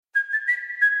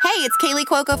Hey, it's Kaylee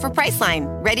Cuoco for Priceline.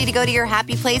 Ready to go to your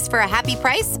happy place for a happy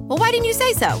price? Well, why didn't you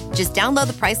say so? Just download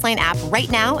the Priceline app right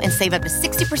now and save up to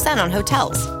 60% on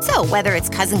hotels. So whether it's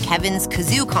Cousin Kevin's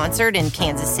Kazoo Concert in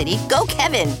Kansas City, go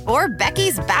Kevin, or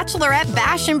Becky's Bachelorette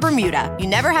Bash in Bermuda, you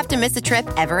never have to miss a trip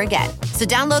ever again. So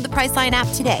download the Priceline app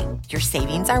today. Your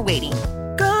savings are waiting.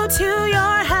 Go to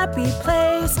your happy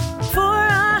place for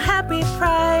a happy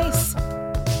price.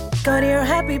 Go to your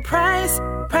happy price,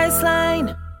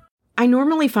 Priceline. I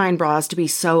normally find bras to be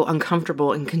so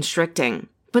uncomfortable and constricting,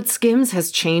 but Skims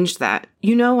has changed that.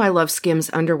 You know I love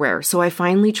Skims underwear, so I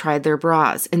finally tried their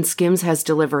bras, and Skims has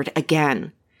delivered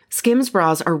again. Skims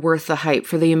bras are worth the hype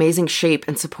for the amazing shape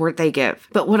and support they give,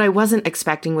 but what I wasn't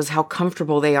expecting was how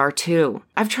comfortable they are too.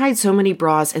 I've tried so many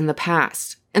bras in the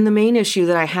past, and the main issue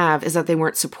that I have is that they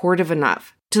weren't supportive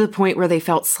enough, to the point where they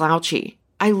felt slouchy.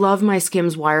 I love my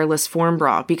Skims wireless form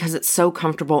bra because it's so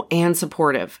comfortable and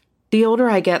supportive. The older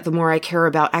I get, the more I care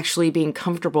about actually being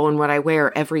comfortable in what I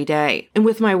wear every day. And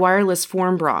with my wireless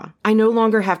form bra, I no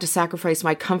longer have to sacrifice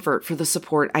my comfort for the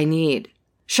support I need.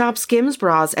 Shop Skims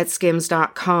bras at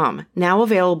skims.com, now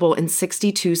available in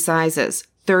 62 sizes,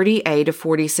 30A to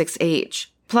 46H.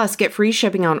 Plus, get free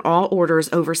shipping on all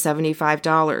orders over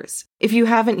 $75. If you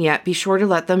haven't yet, be sure to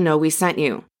let them know we sent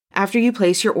you. After you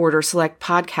place your order, select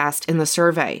podcast in the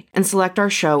survey and select our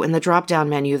show in the drop-down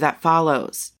menu that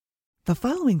follows. The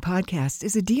following podcast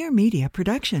is a Dear Media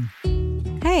production.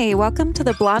 Hey, welcome to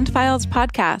the Blonde Files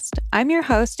podcast. I'm your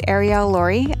host, Arielle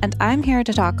Laurie, and I'm here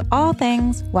to talk all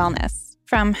things wellness.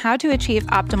 From how to achieve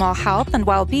optimal health and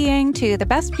well-being to the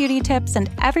best beauty tips and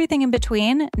everything in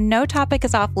between, no topic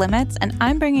is off limits, and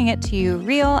I'm bringing it to you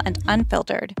real and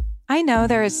unfiltered. I know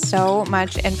there is so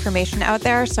much information out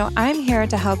there, so I'm here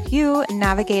to help you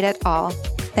navigate it all.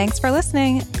 Thanks for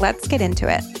listening. Let's get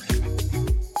into it.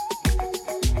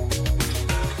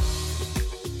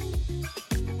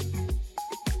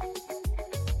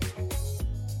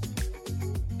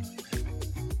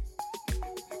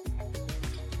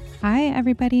 Hi,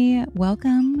 everybody.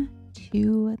 Welcome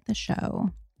to the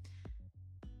show.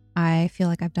 I feel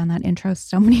like I've done that intro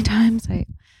so many times. I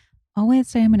always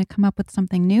say I'm going to come up with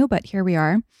something new, but here we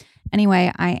are.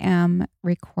 Anyway, I am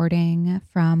recording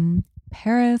from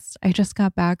Paris. I just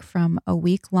got back from a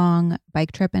week-long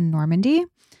bike trip in Normandy,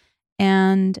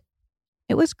 and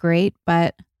it was great,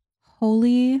 but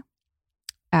holy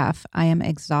F, I am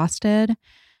exhausted.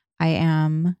 I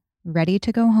am ready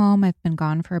to go home. I've been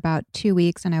gone for about 2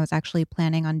 weeks, and I was actually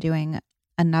planning on doing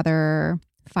another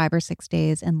 5 or 6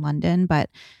 days in London,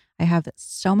 but I have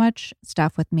so much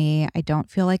stuff with me. I don't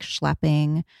feel like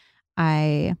schlepping.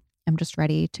 I am just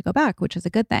ready to go back, which is a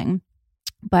good thing.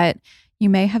 But you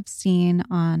may have seen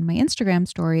on my Instagram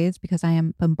stories, because I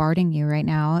am bombarding you right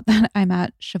now, that I'm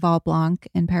at Cheval Blanc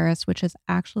in Paris, which is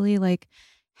actually like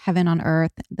heaven on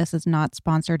earth. This is not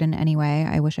sponsored in any way.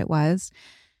 I wish it was.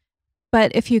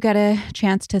 But if you get a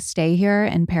chance to stay here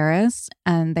in Paris,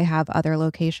 and they have other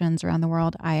locations around the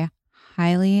world, I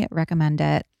highly recommend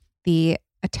it. The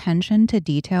attention to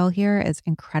detail here is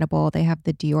incredible. They have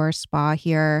the Dior spa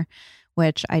here,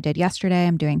 which I did yesterday.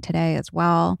 I'm doing today as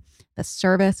well. The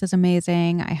service is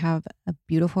amazing. I have a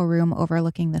beautiful room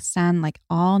overlooking the Seine, like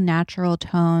all natural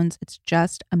tones. It's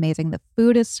just amazing. The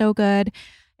food is so good.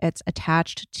 It's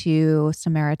attached to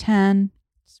Samaritan.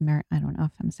 I don't know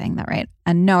if I'm saying that right.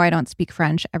 And no, I don't speak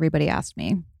French. Everybody asked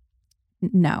me.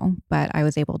 No, but I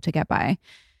was able to get by.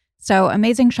 So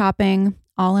amazing shopping.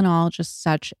 All in all, just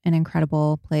such an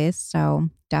incredible place. So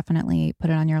definitely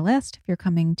put it on your list if you're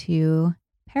coming to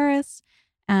Paris.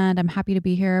 And I'm happy to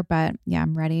be here. But yeah,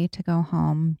 I'm ready to go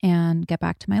home and get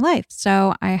back to my life.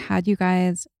 So I had you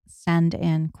guys send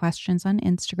in questions on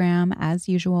Instagram as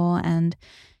usual. And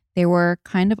they were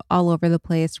kind of all over the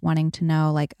place, wanting to know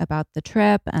like about the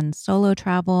trip and solo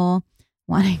travel,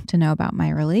 wanting to know about my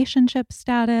relationship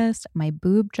status, my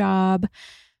boob job,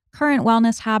 current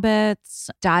wellness habits,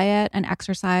 diet and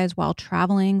exercise while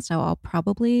traveling. So I'll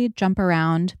probably jump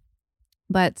around.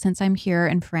 But since I'm here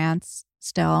in France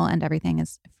still and everything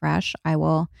is fresh, I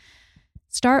will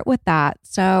start with that.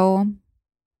 So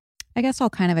I guess I'll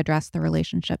kind of address the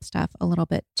relationship stuff a little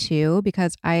bit too,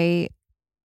 because I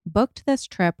booked this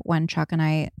trip when Chuck and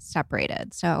I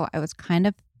separated. So I was kind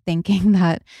of thinking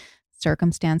that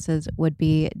circumstances would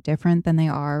be different than they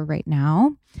are right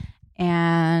now.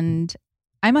 And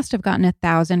I must have gotten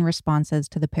 1,000 responses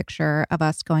to the picture of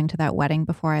us going to that wedding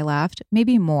before I left,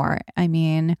 maybe more. I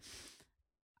mean,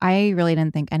 I really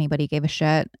didn't think anybody gave a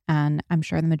shit, and I'm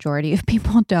sure the majority of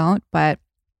people don't, but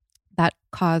that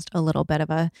caused a little bit of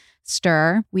a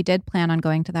stir. We did plan on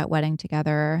going to that wedding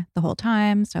together the whole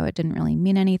time, so it didn't really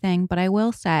mean anything. But I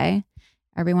will say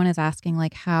Everyone is asking,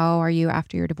 like, how are you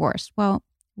after your divorce? Well,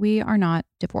 we are not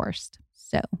divorced.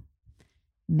 So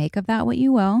make of that what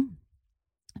you will.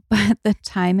 But the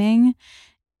timing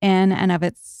in and of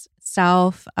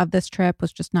itself of this trip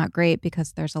was just not great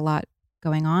because there's a lot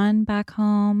going on back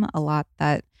home, a lot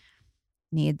that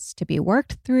needs to be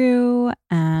worked through.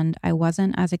 And I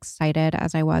wasn't as excited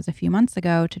as I was a few months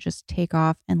ago to just take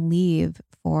off and leave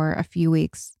for a few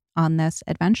weeks on this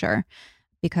adventure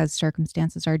because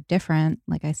circumstances are different,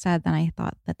 like I said, than I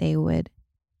thought that they would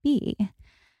be.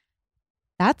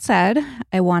 That said,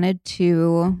 I wanted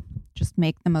to just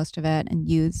make the most of it and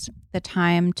use the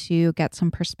time to get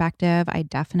some perspective. I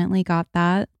definitely got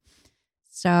that.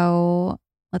 So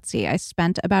let's see, I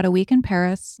spent about a week in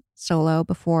Paris solo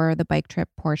before the bike trip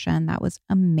portion. That was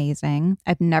amazing.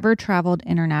 I've never traveled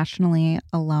internationally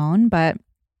alone, but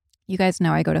you guys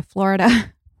know I go to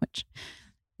Florida, which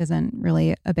isn't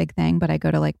really a big thing, but I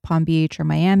go to like Palm Beach or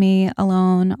Miami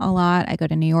alone a lot. I go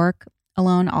to New York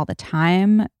alone all the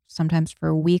time, sometimes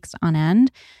for weeks on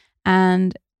end.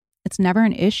 And it's never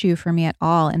an issue for me at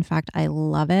all. In fact, I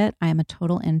love it. I am a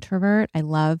total introvert. I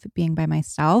love being by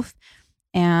myself.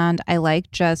 And I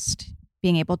like just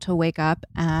being able to wake up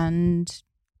and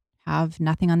have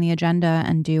nothing on the agenda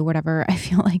and do whatever I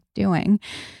feel like doing.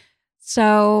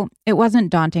 So it wasn't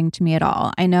daunting to me at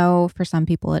all. I know for some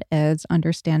people it is,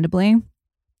 understandably,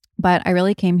 but I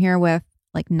really came here with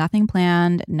like nothing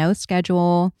planned, no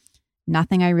schedule,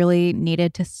 nothing I really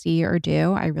needed to see or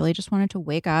do. I really just wanted to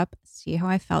wake up, see how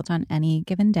I felt on any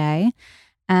given day,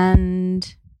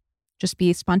 and just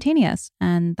be spontaneous.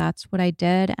 And that's what I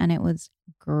did. And it was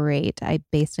great. I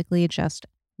basically just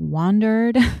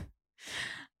wandered.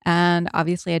 And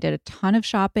obviously I did a ton of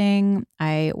shopping.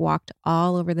 I walked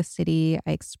all over the city.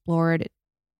 I explored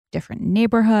different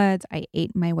neighborhoods. I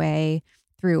ate my way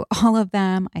through all of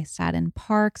them. I sat in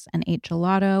parks and ate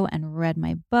gelato and read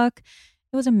my book.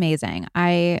 It was amazing.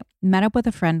 I met up with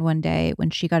a friend one day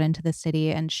when she got into the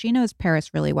city, and she knows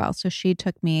Paris really well. So she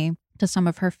took me to some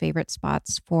of her favorite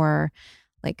spots for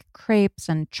like crepes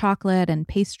and chocolate and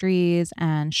pastries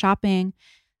and shopping.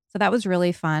 So that was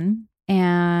really fun.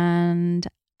 And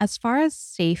as far as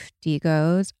safety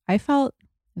goes, I felt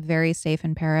very safe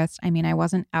in Paris. I mean, I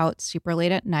wasn't out super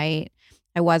late at night.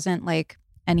 I wasn't like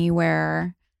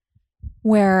anywhere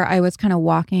where I was kind of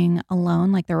walking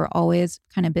alone. Like there were always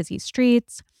kind of busy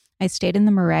streets. I stayed in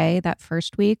the Marais that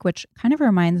first week, which kind of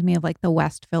reminds me of like the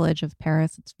West Village of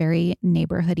Paris. It's very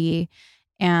neighborhoody.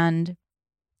 And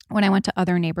when I went to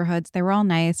other neighborhoods, they were all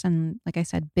nice and, like I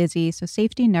said, busy. So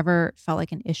safety never felt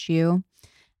like an issue.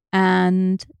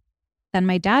 And then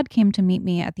my dad came to meet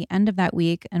me at the end of that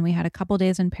week, and we had a couple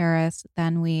days in Paris.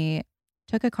 Then we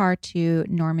took a car to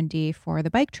Normandy for the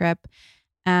bike trip.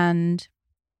 And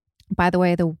by the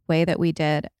way that we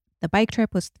did the bike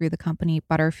trip was through the company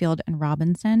Butterfield and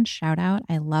Robinson. Shout out.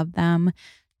 I love them.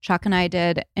 Chuck and I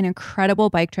did an incredible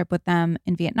bike trip with them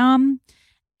in Vietnam.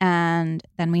 And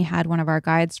then we had one of our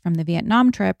guides from the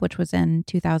Vietnam trip, which was in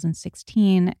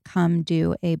 2016, come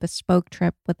do a bespoke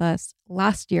trip with us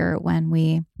last year when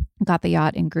we got the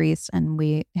yacht in Greece and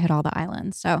we hit all the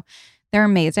islands. So they're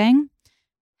amazing.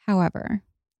 However,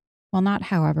 well, not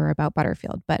however about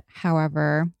Butterfield, but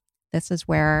however, this is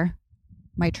where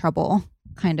my trouble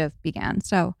kind of began.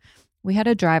 So we had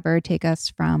a driver take us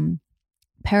from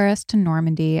Paris to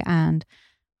Normandy, and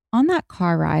on that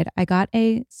car ride, I got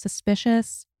a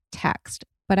suspicious text,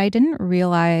 but I didn't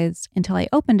realize until I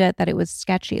opened it that it was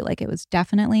sketchy. Like it was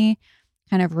definitely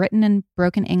kind of written in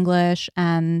broken English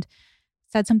and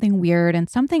said something weird, and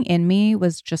something in me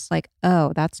was just like,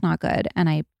 oh, that's not good. And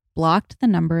I blocked the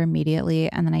number immediately,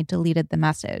 and then I deleted the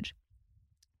message.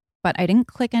 But I didn't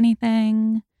click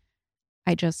anything.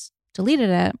 I just deleted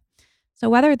it. So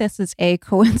whether this is a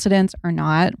coincidence or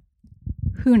not,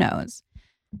 who knows?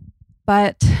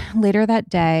 But later that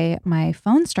day, my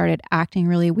phone started acting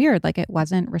really weird, like it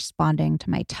wasn't responding to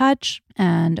my touch.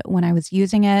 And when I was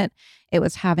using it, it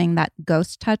was having that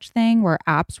ghost touch thing where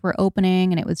apps were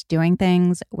opening and it was doing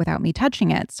things without me touching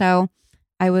it. So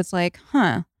I was like,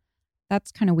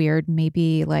 that's kind of weird.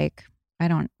 Maybe like, I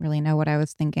don't really know what I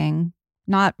was thinking.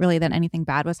 Not really that anything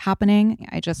bad was happening.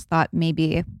 I just thought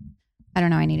maybe, I don't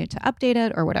know, I needed to update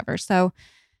it or whatever. So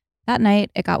that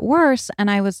night it got worse, and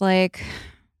I was like,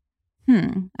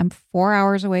 I'm 4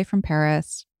 hours away from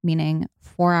Paris, meaning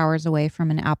 4 hours away from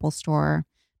an Apple store.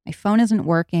 My phone isn't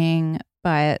working,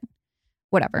 but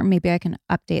whatever. Maybe I can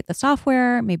update the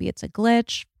software. Maybe it's a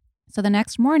glitch. So the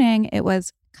next morning, it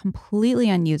was completely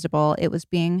unusable. It was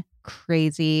being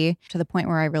crazy to the point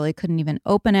where I really couldn't even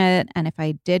open it. And if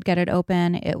I did get it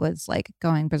open, it was like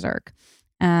going berserk.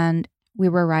 And we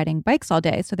were riding bikes all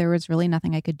day. So there was really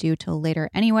nothing I could do till later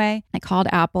anyway. I called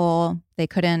Apple. They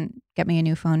couldn't get me a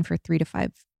new phone for 3 to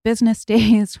 5 business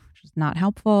days, which was not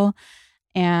helpful.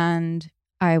 And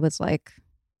I was like,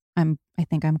 I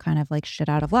think I'm kind of like shit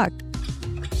out of luck.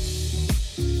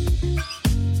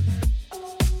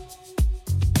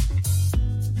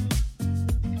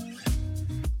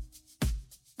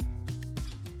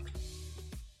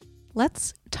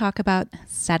 Let's talk about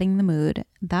setting the mood.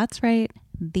 That's right,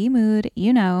 the mood,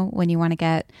 you know, when you want to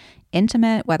get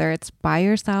intimate, whether it's by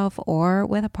yourself or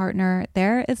with a partner,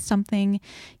 there is something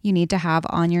you need to have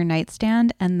on your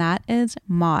nightstand, and that is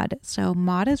mod. So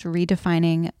mod is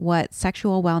redefining what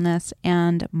sexual wellness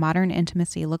and modern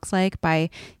intimacy looks like by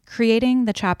creating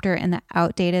the chapter in the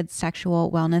outdated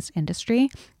sexual wellness industry.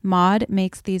 Mod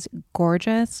makes these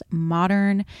gorgeous,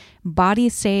 modern,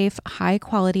 body-safe,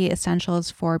 high-quality essentials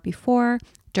for before,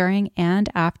 during, and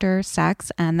after sex,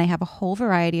 and they have a whole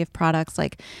variety of products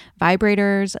like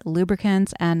vibrators,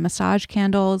 lubricants, and massage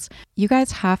candles. You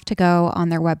guys have to go on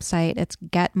their website. It's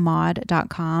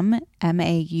getmod.com,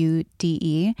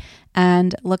 MAUDE,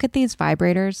 and look at these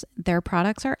vibrators. Their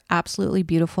products are absolutely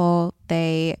beautiful.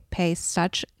 They pay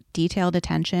such detailed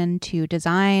attention to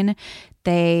design.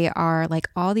 They are like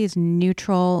all these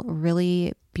neutral,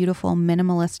 really beautiful,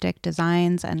 minimalistic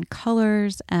designs and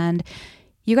colors, and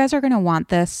you guys are going to want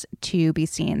this to be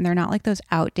seen. They're not like those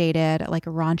outdated, like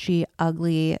raunchy,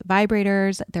 ugly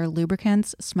vibrators. Their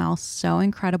lubricants smell so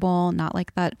incredible, not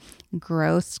like that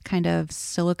gross kind of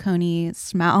silicone-y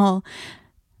smell.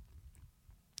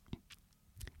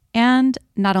 And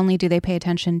not only do they pay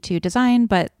attention to design,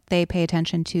 but they pay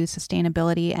attention to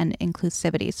sustainability and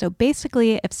inclusivity. So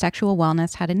basically, if sexual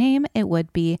wellness had a name, it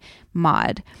would be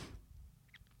MOD.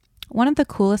 One of the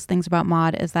coolest things about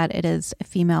MOD is that it is a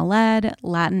female-led,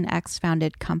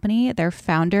 Latinx-founded company. Their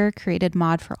founder created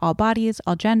MOD for all bodies,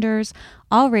 all genders,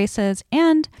 all races,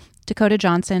 and Dakota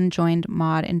Johnson joined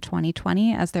MOD in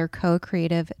 2020 as their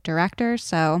co-creative director.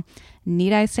 So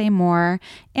need I say more?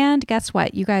 And guess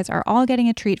what? You guys are all getting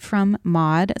a treat from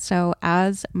MOD. So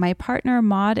as my partner,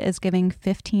 MOD is giving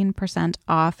 15%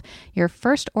 off your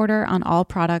first order on all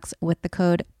products with the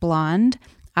code BLONDE.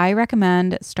 I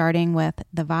recommend starting with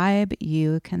the vibe.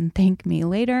 You can thank me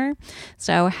later.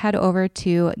 So head over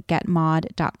to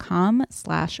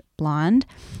getmod.com/blonde.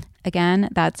 Again,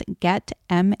 that's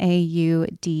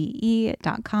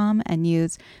getmaude.com and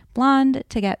use blonde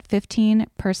to get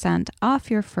 15%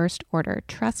 off your first order.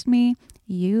 Trust me,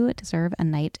 you deserve a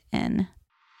night in.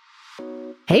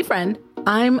 Hey friend,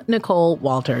 I'm Nicole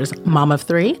Walters, mom of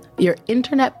 3, your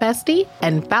internet bestie,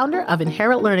 and founder of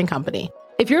Inherit Learning Company.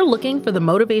 If you're looking for the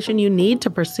motivation you need to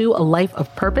pursue a life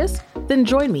of purpose, then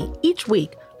join me each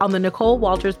week on the Nicole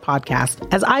Walters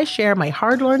podcast as I share my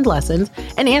hard-learned lessons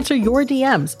and answer your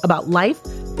DMs about life,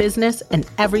 business, and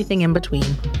everything in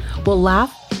between. We'll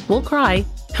laugh, we'll cry,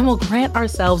 and we'll grant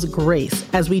ourselves grace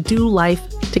as we do life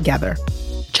together.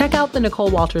 Check out the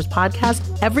Nicole Walters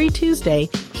podcast every Tuesday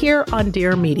here on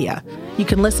Dear Media. You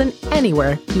can listen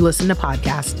anywhere you listen to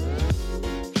podcasts.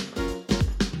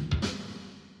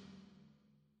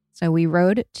 So we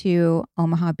rode to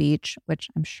Omaha Beach, which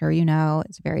I'm sure you know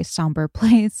is a very somber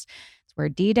place. It's where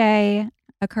D-Day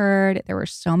occurred. There were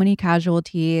so many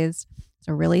casualties. It's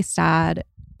a really sad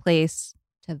place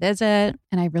to visit,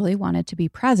 and I really wanted to be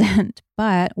present.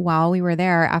 But while we were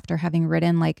there, after having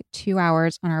ridden like 2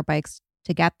 hours on our bikes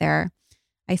to get there,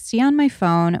 I see on my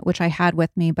phone, which I had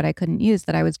with me but I couldn't use,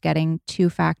 that I was getting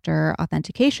 2-factor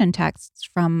authentication texts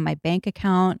from my bank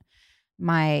account,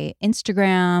 my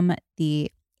Instagram,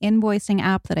 the invoicing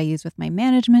app that I use with my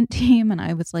management team. And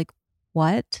I was like,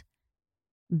 what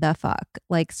the fuck?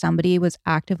 Like somebody was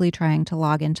actively trying to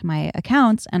log into my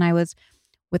accounts and I was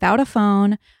without a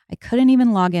phone. I couldn't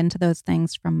even log into those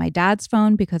things from my dad's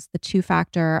phone because the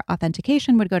 2-factor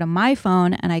authentication would go to my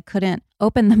phone and I couldn't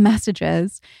open the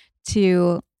messages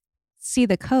to see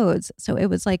the codes. So it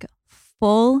was like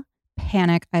full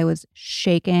panic. I was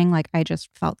shaking. Like I just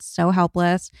felt so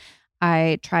helpless.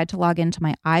 I tried to log into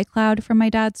my iCloud from my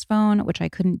dad's phone, which I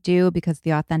couldn't do because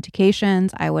the authentications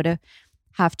I would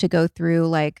have to go through,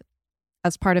 like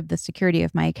as part of the security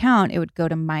of my account, it would go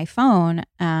to my phone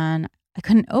and I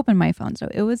couldn't open my phone. So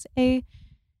it was a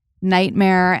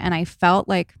nightmare. And I felt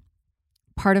like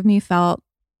part of me felt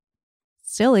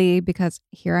silly because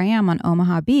here I am on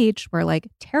Omaha Beach where like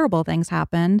terrible things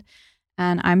happened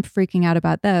and I'm freaking out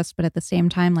about this. But at the same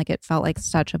time, like it felt like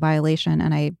such a violation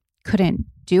and I couldn't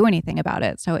do anything about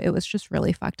it. So it was just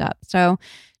really fucked up. So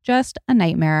just a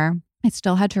nightmare. I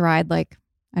still had to ride like,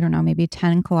 I don't know, maybe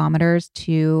 10 kilometers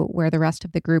to where the rest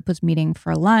of the group was meeting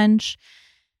for lunch.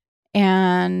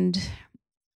 And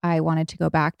I wanted to go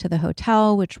back to the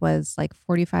hotel, which was like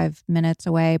 45 minutes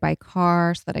away by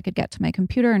car so that I could get to my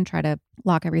computer and try to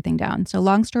lock everything down. So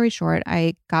long story short,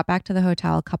 I got back to the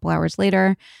hotel a couple hours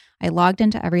later. I logged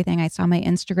into everything. I saw my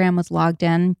Instagram was logged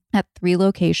in at 3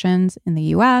 locations in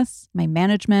the US. My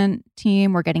management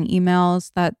team were getting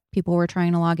emails that people were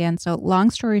trying to log in. So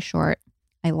long story short,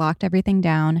 I locked everything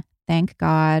down. Thank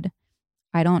God.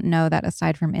 I don't know that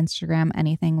aside from Instagram,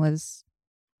 anything was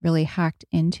really hacked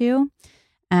into.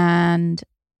 And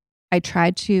I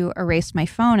tried to erase my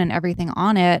phone and everything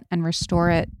on it and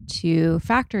restore it to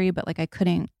factory, but like I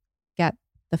couldn't get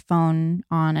the phone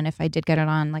on. And if I did get it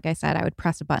on, like I said, I would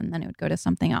press a button, then it would go to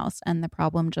something else. And the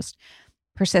problem just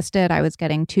persisted. I was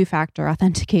getting 2-factor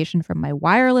authentication from my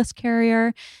wireless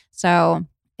carrier. So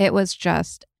it was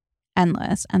just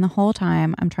endless. And the whole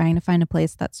time I'm trying to find a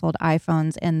place that sold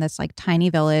iPhones in this like tiny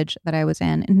village that I was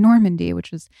in Normandy,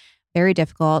 which was very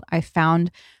difficult. I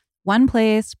found one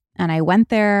place and I went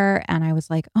there and I was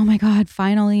like, oh my God,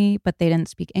 finally. But they didn't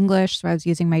speak English. So I was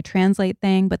using my translate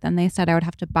thing. But then they said I would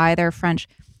have to buy their French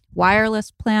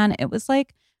wireless plan. It was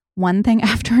like one thing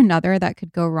after another that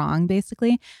could go wrong,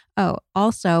 basically. Oh,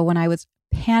 also, when I was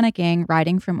panicking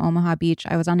riding from Omaha Beach,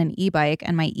 I was on an e-bike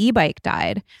and my e-bike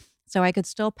died. So I could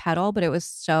still pedal, but it was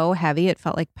so heavy. It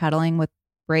felt like pedaling with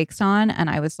brakes on. And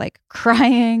I was like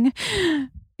crying.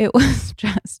 It was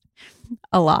just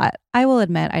a lot. I will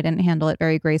admit I didn't handle it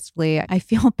very gracefully. I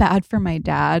feel bad for my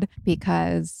dad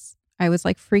because I was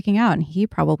like freaking out and he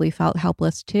probably felt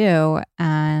helpless too.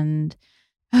 And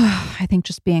I think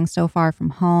just being so far from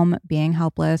home, being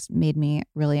helpless made me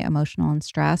really emotional and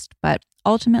stressed. But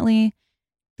ultimately,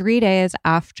 3 days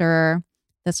after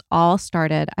this all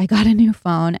started, I got a new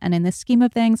phone. And in the scheme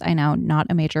of things, I know not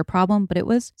a major problem, but it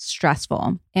was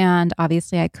stressful. And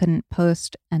obviously I couldn't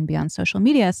post and be on social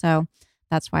media. So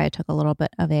that's why I took a little bit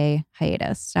of a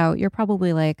hiatus. So you're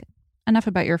probably like, enough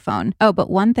about your phone. Oh, but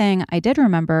one thing I did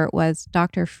remember was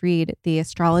Dr. Freed, the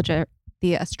astrologer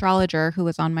who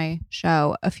was on my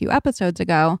show a few episodes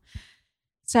ago,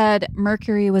 said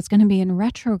Mercury was going to be in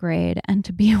retrograde and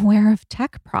to be aware of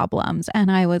tech problems.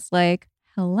 And I was like,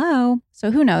 hello.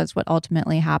 So who knows what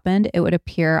ultimately happened? It would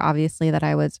appear, obviously, that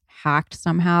I was hacked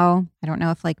somehow. I don't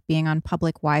know if like being on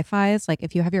public Wi-Fi's, like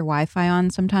if you have your Wi-Fi on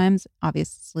sometimes,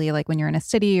 obviously, like when you're in a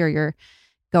city or you're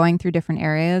going through different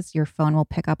areas, your phone will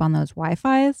pick up on those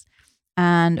Wi-Fi's.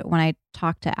 And when I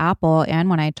talked to Apple and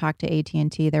when I talked to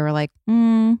AT&T, they were like,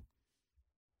 they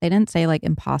didn't say like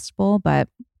impossible, but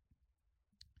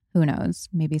who knows?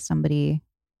 Maybe somebody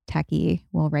techie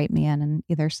will write me in and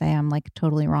either say I'm like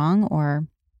totally wrong or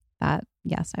that,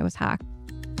 yes, I was hacked.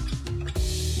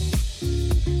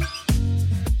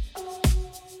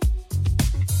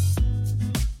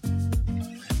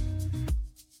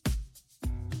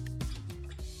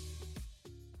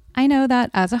 I know that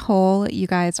as a whole, you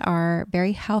guys are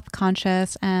very health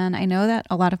conscious, and I know that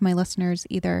a lot of my listeners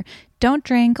either don't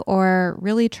drink or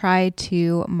really try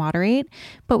to moderate,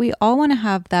 but we all want to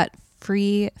have that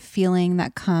free feeling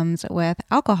that comes with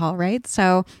alcohol, right?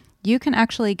 So you can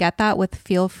actually get that with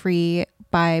Feel Free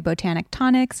by Botanic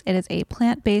Tonics. It is a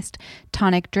plant-based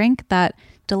tonic drink that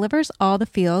delivers all the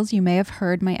feels. You may have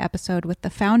heard my episode with the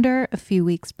founder a few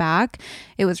weeks back.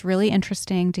 It was really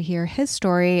interesting to hear his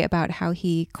story about how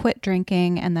he quit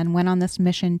drinking and then went on this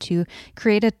mission to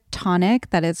create a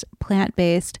tonic that is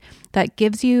plant-based that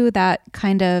gives you that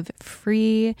kind of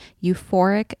free,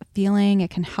 euphoric feeling. It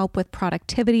can help with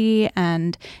productivity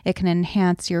and it can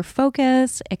enhance your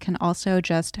focus. It can also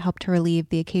just help to relieve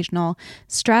the occasional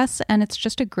stress. And it's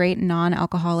just a great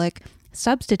non-alcoholic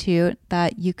substitute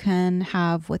that you can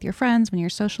have with your friends when you're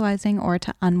socializing or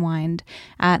to unwind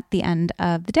at the end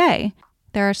of the day.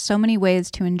 There are so many ways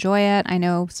to enjoy it. I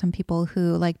know some people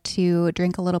who like to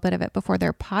drink a little bit of it before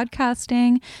they're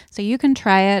podcasting. So you can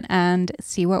try it and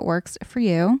see what works for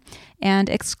you. And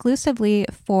exclusively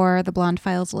for the Blonde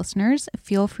Files listeners,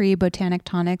 Feel Free Botanic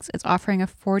Tonics is offering a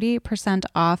 40%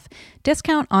 off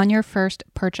discount on your first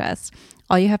purchase.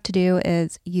 All you have to do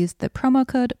is use the promo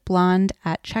code BLONDE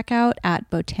at checkout at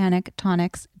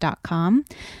botanictonics.com.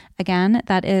 Again,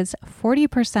 that is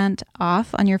 40%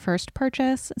 off on your first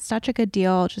purchase. Such a good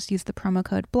deal. Just use the promo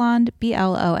code BLONDE,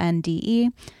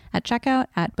 BLONDE, at checkout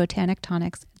at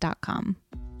botanictonics.com.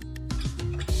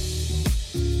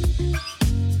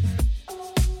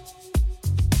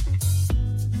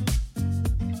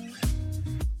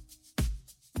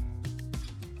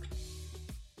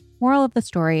 Moral of the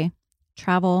story: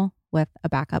 travel with a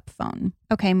backup phone.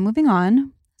 Okay, moving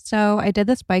on. So I did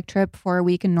this bike trip for a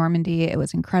week in Normandy. It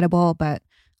was incredible, but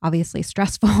obviously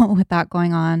stressful with that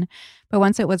going on. But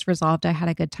once it was resolved, I had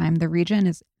a good time. The region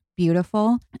is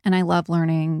beautiful. And I love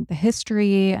learning the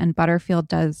history. And Butterfield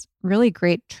does really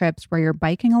great trips where you're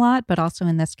biking a lot, but also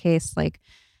in this case, like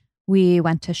we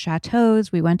went to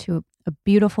chateaus. We went to a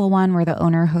beautiful one where the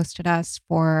owner hosted us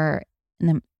for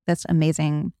this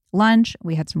amazing lunch.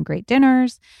 We had some great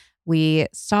dinners. We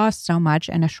saw so much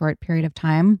in a short period of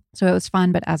time. So it was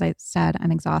fun. But as I said,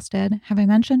 I'm exhausted. Have I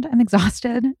mentioned I'm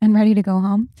exhausted and ready to go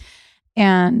home?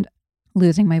 And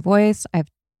losing my voice. I've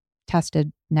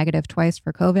tested negative twice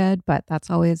for COVID, but that's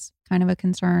always kind of a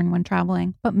concern when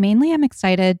traveling. But mainly I'm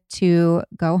excited to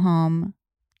go home,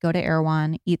 go to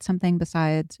Erewhon, eat something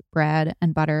besides bread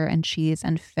and butter and cheese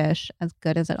and fish, as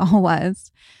good as it all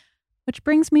was. Which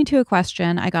brings me to a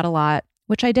question I got a lot,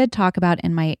 which I did talk about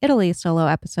in my Italy solo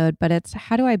episode, but it's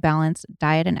how do I balance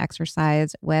diet and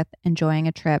exercise with enjoying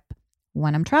a trip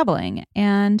when I'm traveling?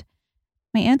 And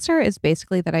my answer is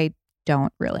basically that I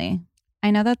don't really.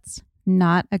 I know that's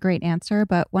not a great answer,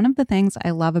 but one of the things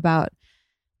I love about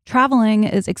traveling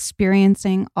is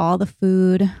experiencing all the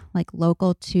food like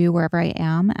local to wherever I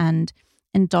am and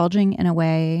indulging in a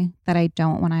way that I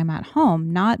don't when I'm at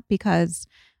home. Not because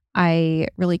I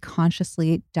really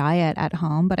consciously diet at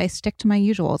home, but I stick to my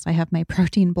usuals. I have my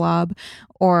protein blob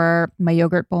or my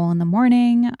yogurt bowl in the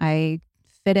morning. I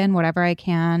fit in whatever I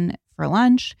can for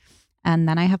lunch. And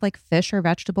then I have like fish or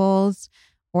vegetables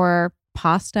or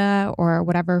pasta or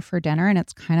whatever for dinner. And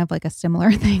it's kind of like a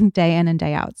similar thing day in and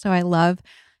day out. So I love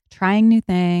trying new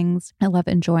things. I love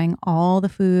enjoying all the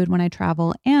food when I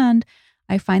travel. And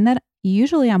I find that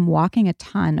usually I'm walking a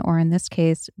ton, or in this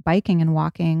case, biking and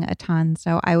walking a ton.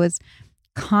 So I was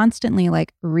constantly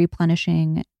like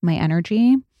replenishing my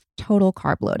energy, total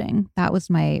carb loading. That was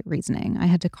my reasoning. I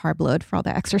had to carb load for all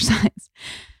the exercise.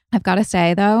 I've got to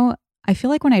say though, I feel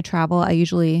like when I travel, I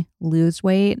usually lose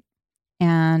weight.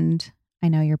 And I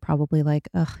know you're probably like,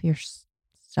 ugh, you're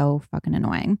so fucking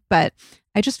annoying. But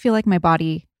I just feel like my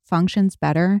body functions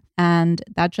better. And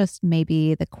that just may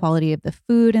be the quality of the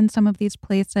food in some of these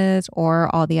places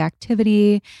or all the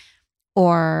activity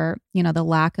or, you know, the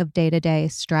lack of day-to-day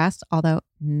stress, although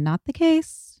not the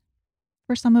case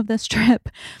for some of this trip.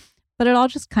 But it all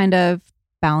just kind of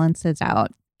balances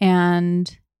out.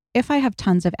 And if I have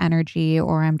tons of energy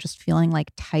or I'm just feeling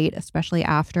like tight, especially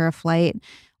after a flight,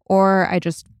 or I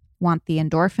just want the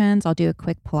endorphins, I'll do a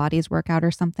quick Pilates workout or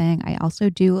something. I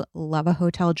also do love a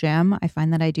hotel gym. I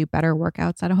find that I do better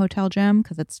workouts at a hotel gym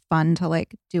because it's fun to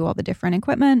like do all the different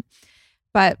equipment.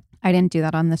 But I didn't do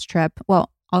that on this trip.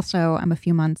 Well, also I'm a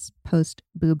few months post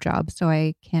boob job, so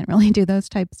I can't really do those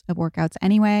types of workouts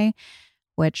anyway,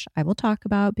 which I will talk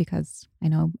about because I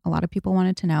know a lot of people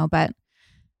wanted to know. But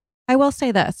I will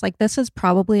say this, like this is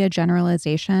probably a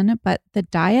generalization, but the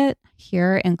diet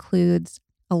here includes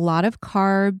a lot of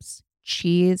carbs,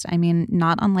 cheese. I mean,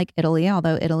 not unlike Italy,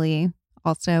 although Italy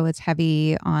also is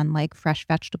heavy on like fresh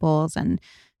vegetables and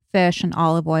fish and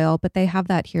olive oil, but they have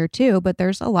that here too. But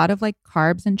there's a lot of like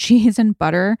carbs and cheese and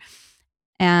butter.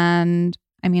 And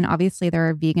I mean, obviously there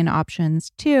are vegan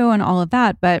options too and all of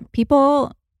that, but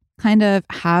people kind of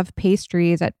have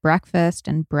pastries at breakfast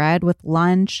and bread with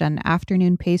lunch and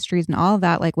afternoon pastries and all of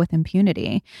that like with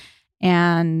impunity.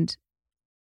 And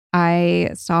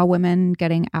I saw women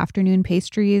getting afternoon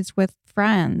pastries with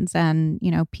friends and, you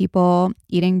know, people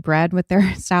eating bread with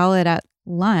their salad at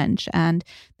lunch. And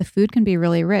the food can be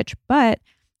really rich, but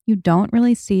you don't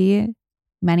really see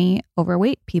many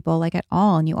overweight people like at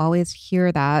all. And you always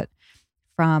hear that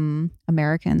from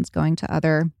Americans going to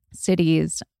other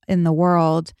cities in the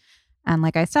world. And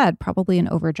like I said, probably an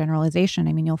overgeneralization.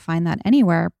 I mean, you'll find that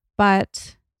anywhere,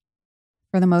 but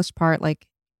for the most part, like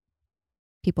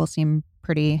people seem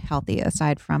pretty healthy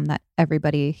aside from that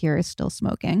everybody here is still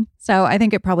smoking. So I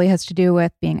think it probably has to do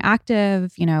with being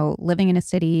active, you know, living in a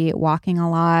city, walking a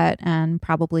lot, and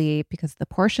probably because the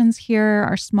portions here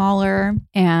are smaller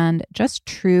and just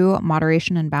true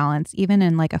moderation and balance. Even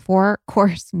in like a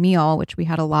 4-course meal, which we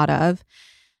had a lot of,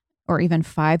 or even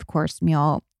 5-course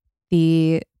meal,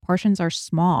 the portions are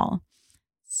small.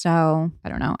 So I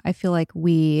don't know. I feel like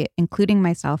we, including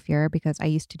myself here, because I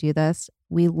used to do this,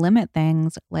 we limit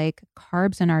things like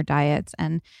carbs in our diets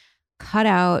and cut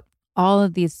out all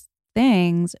of these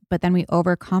things, but then we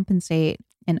overcompensate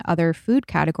in other food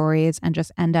categories and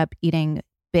just end up eating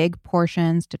big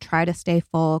portions to try to stay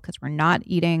full because we're not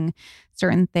eating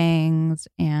certain things.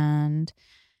 And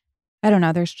I don't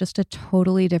know, there's just a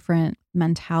totally different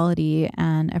mentality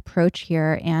and approach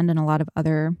here and in a lot of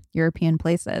other European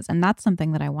places. And that's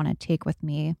something that I want to take with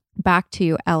me back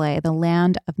to LA, the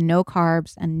land of no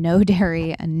carbs and no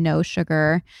dairy and no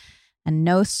sugar and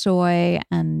no soy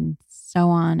and so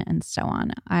on and so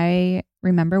on. I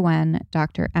remember when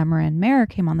Dr. Emran Mayer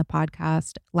came on the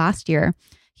podcast last year,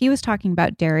 he was talking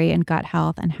about dairy and gut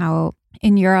health and how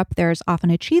in Europe there's often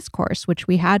a cheese course, which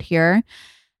we had here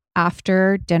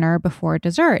after dinner before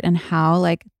dessert, and how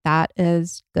like that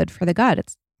is good for the gut.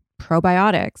 It's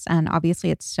probiotics. And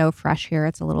obviously it's so fresh here.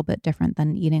 It's a little bit different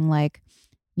than eating like,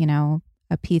 you know,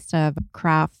 a piece of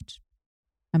Kraft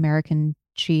American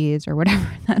cheese or whatever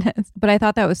that is. But I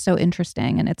thought that was so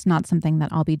interesting. And it's not something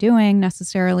that I'll be doing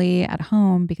necessarily at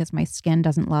home because my skin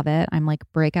doesn't love it. I'm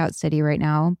like breakout city right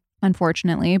now,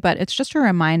 unfortunately. But it's just a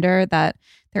reminder that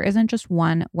there isn't just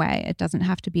one way. It doesn't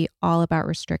have to be all about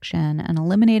restriction and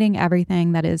eliminating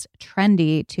everything that is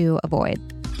trendy to avoid.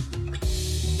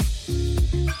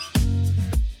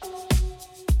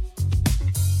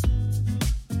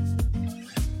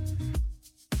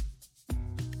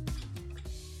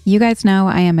 You guys know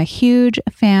I am a huge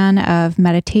fan of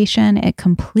meditation. It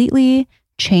completely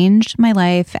changed my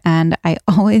life. And I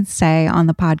always say on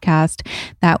the podcast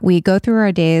that we go through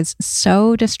our days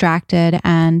so distracted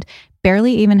and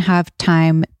barely even have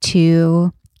time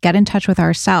to get in touch with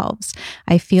ourselves.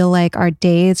 I feel like our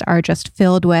days are just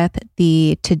filled with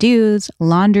the to-dos,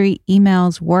 laundry,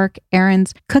 emails, work,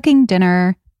 errands, cooking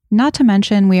dinner. Not to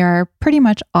mention, we are pretty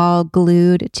much all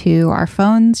glued to our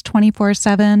phones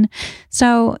 24/7.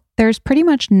 So there's pretty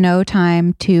much no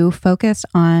time to focus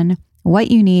on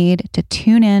what you need to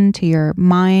tune in to your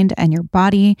mind and your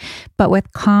body. But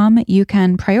with Calm, you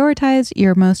can prioritize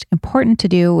your most important to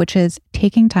do, which is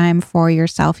taking time for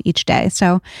yourself each day.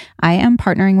 So I am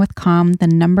partnering with Calm, the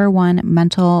 #1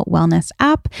 mental wellness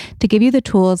app, to give you the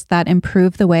tools that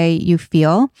improve the way you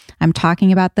feel. I'm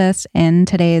talking about this in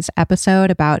today's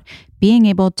episode about being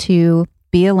able to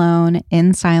be alone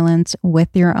in silence with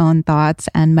your own thoughts.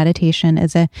 And meditation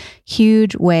is a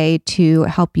huge way to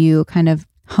help you kind of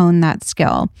hone that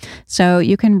skill. So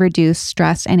you can reduce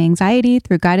stress and anxiety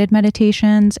through guided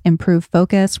meditations, improve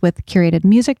focus with curated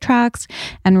music tracks,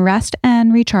 and rest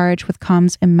and recharge with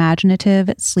Calm's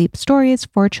imaginative sleep stories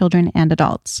for children and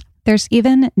adults. There's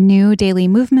even new daily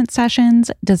movement sessions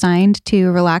designed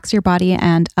to relax your body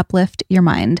and uplift your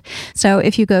mind. So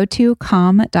if you go to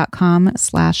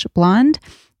calm.com/blonde,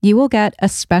 you will get a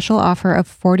special offer of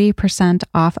 40%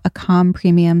 off a Calm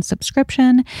premium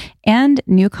subscription, and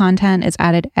new content is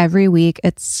added every week.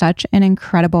 It's such an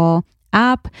incredible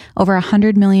app. Over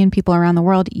 100 million people around the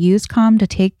world use Calm to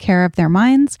take care of their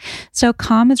minds. So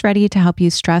Calm is ready to help you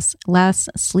stress less,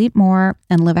 sleep more,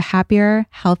 and live a happier,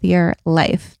 healthier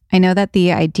life. I know that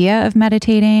the idea of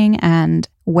meditating and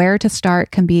where to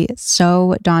start can be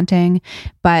so daunting,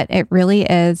 but it really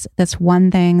is this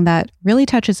one thing that really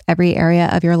touches every area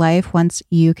of your life once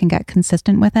you can get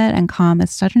consistent with it. And Calm is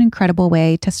such an incredible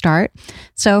way to start.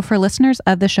 So for listeners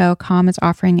of the show, Calm is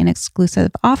offering an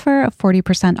exclusive offer of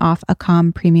 40% off a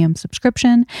Calm premium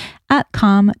subscription at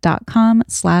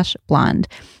calm.com/blonde.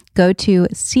 Go to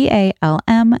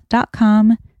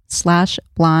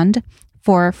calm.com/blonde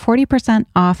for 40%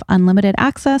 off unlimited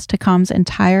access to Calm's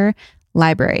entire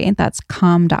library. That's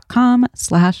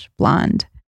calm.com/blonde.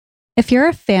 If you're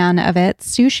a fan of it,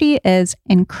 sushi is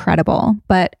incredible,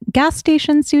 but gas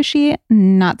station sushi,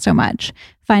 not so much.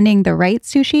 Finding the right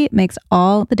sushi makes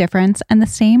all the difference, and the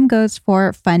same goes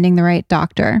for finding the right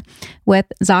doctor. With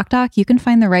ZocDoc, you can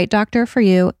find the right doctor for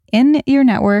you in your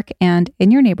network and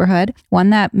in your neighborhood, one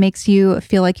that makes you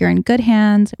feel like you're in good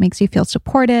hands, makes you feel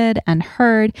supported and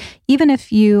heard, even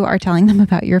if you are telling them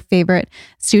about your favorite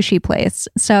sushi place.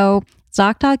 So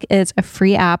ZocDoc is a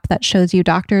free app that shows you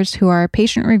doctors who are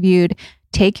patient-reviewed,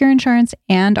 take your insurance,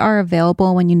 and are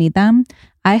available when you need them.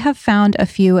 I have found a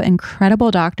few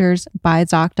incredible doctors by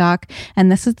ZocDoc,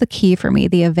 and this is the key for me,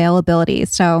 the availability.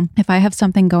 So if I have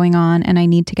something going on and I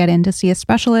need to get in to see a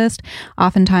specialist,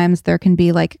 oftentimes there can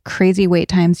be like crazy wait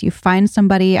times. You find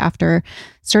somebody after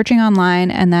searching online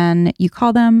and then you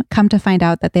call them, come to find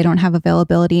out that they don't have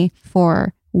availability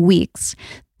for weeks.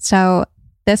 So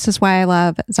this is why I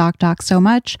love ZocDoc so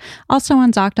much. Also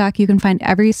on ZocDoc, you can find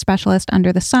every specialist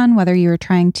under the sun, whether you're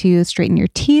trying to straighten your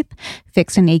teeth,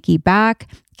 fix an achy back,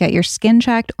 get your skin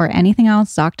checked, or anything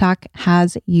else. ZocDoc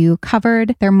has you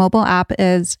covered. Their mobile app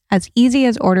is as easy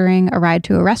as ordering a ride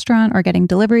to a restaurant or getting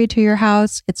delivery to your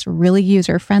house. It's really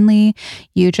user-friendly.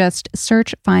 You just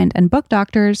search, find, and book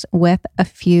doctors with a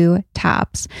few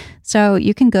taps. So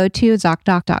you can go to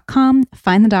ZocDoc.com,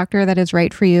 find the doctor that is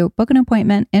right for you, book an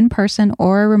appointment in person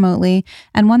or remotely,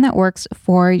 and one that works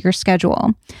for your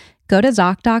schedule. Go to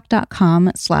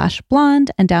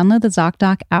ZocDoc.com/blonde and download the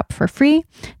ZocDoc app for free.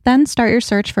 Then start your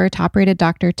search for a top-rated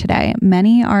doctor today.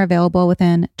 Many are available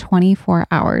within 24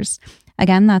 hours.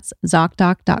 Again, that's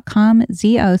ZocDoc.com,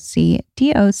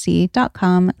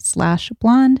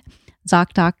 ZocDoc.com/blonde,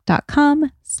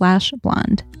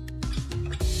 ZocDoc.com/blonde.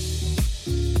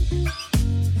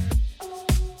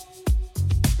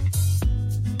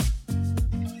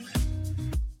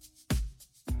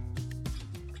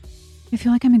 I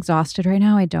feel like I'm exhausted right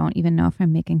now. I don't even know if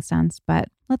I'm making sense, but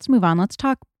let's move on. Let's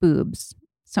talk boobs.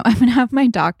 So I'm going to have my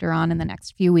doctor on in the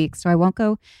next few weeks, so I won't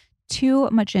go too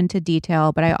much into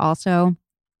detail, but I also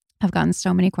have gotten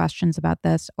so many questions about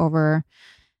this over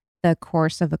the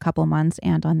course of a couple months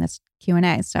and on this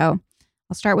Q&A. So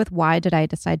I'll start with, why did I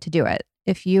decide to do it?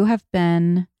 If you have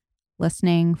been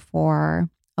listening for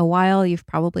a while, you've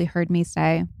probably heard me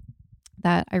say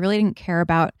that I really didn't care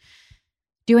about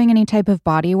doing any type of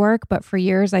body work, but for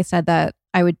years I said that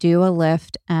I would do a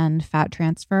lift and fat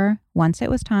transfer once it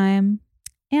was time,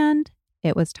 and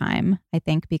it was time. I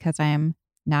think because I am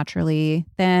naturally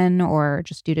thin, or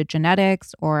just due to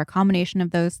genetics, or a combination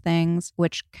of those things,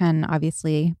 which can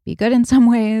obviously be good in some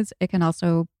ways. It can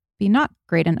also be not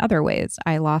great in other ways.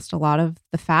 I lost a lot of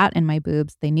the fat in my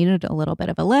boobs. They needed a little bit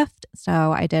of a lift.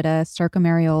 So I did a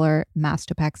circumareolar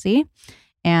mastopexy,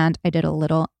 and I did a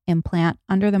little implant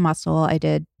under the muscle. I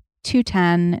did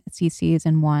 210 cc's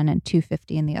in one and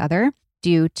 250 in the other,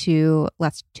 due to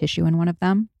less tissue in one of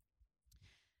them.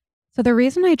 So the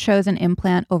reason I chose an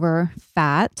implant over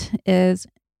fat is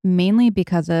mainly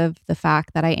because of the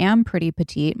fact that I am pretty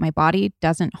petite. My body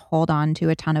doesn't hold on to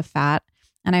a ton of fat,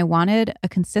 and I wanted a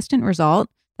consistent result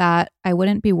that I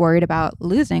wouldn't be worried about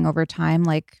losing over time,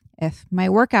 like if my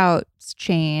workouts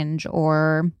change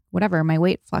or whatever, my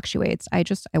weight fluctuates. I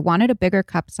wanted a bigger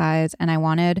cup size, and I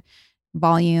wanted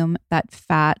volume that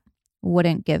fat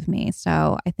wouldn't give me.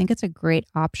 So I think it's a great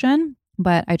option,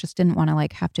 but I just didn't want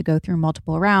to have to go through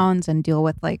multiple rounds and deal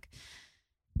with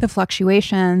the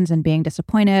fluctuations and being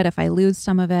disappointed if I lose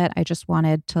some of it. I just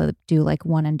wanted to do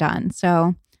one and done.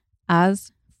 So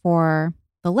as for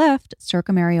the lift,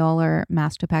 circumareolar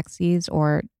mastopexies,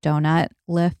 or donut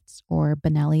lifts, or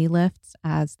Benelli lifts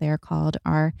as they're called,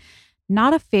 are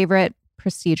not a favorite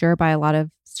procedure by a lot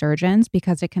of surgeons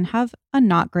because it can have a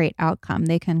not great outcome.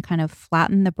 They can kind of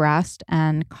flatten the breast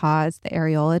and cause the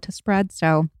areola to spread.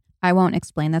 So I won't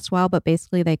explain this well, but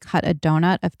basically they cut a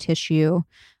donut of tissue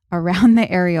around the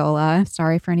areola.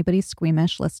 Sorry for anybody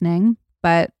squeamish listening,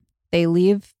 but they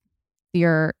leave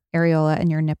your areola and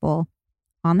your nipple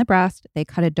on the breast. They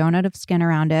cut a donut of skin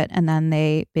around it, and then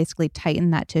they basically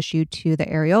tighten that tissue to the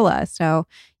areola. So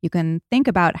you can think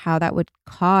about how that would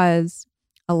cause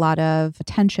a lot of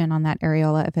tension on that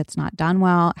areola if it's not done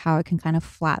well, how it can kind of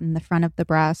flatten the front of the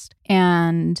breast.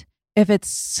 And if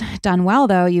it's done well,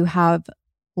 though, you have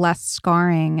less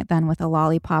scarring than with a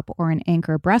lollipop or an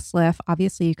anchor breast lift.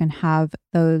 Obviously, you can have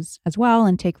those as well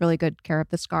and take really good care of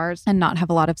the scars and not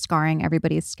have a lot of scarring.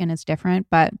 Everybody's skin is different,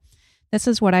 but this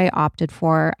is what I opted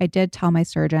for. I did tell my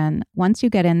surgeon, once you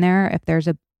get in there, if there's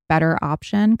a better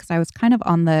option, because I was kind of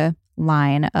on the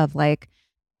line of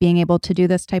being able to do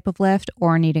this type of lift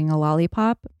or needing a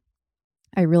lollipop.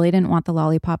 I really didn't want the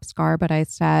lollipop scar, but I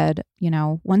said,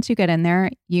 once you get in there,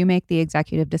 you make the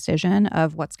executive decision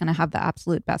of what's going to have the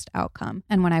absolute best outcome.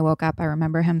 And when I woke up, I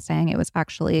remember him saying it was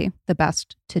actually the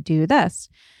best to do this.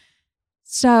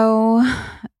 So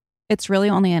it's really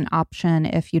only an option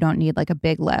if you don't need a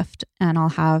big lift. And I'll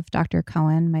have Dr.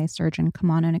 Cohen, my surgeon, come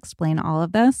on and explain all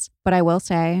of this. But I will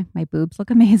say my boobs look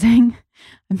amazing.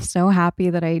 I'm so happy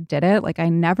that I did it. I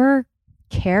never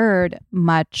cared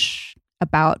much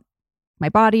about my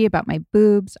body, about my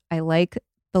boobs. I like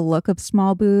the look of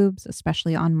small boobs,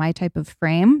 especially on my type of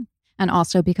frame. And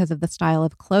also because of the style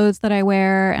of clothes that I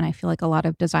wear. And I feel like a lot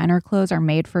of designer clothes are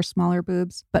made for smaller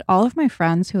boobs. But all of my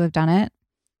friends who have done it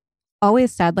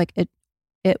always said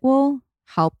it will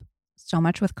help so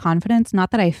much with confidence.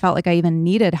 Not that I felt like I even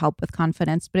needed help with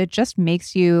confidence, but it just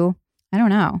makes you, I don't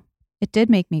know. It did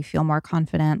make me feel more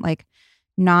confident.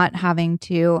 Not having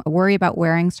to worry about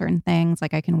wearing certain things.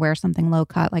 I can wear something low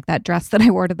cut, like that dress that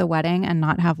I wore to the wedding, and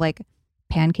not have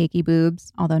pancakey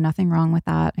boobs, although nothing wrong with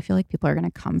that. I feel like people are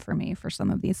going to come for me for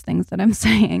some of these things that I'm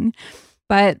saying,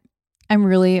 but I'm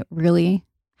really, really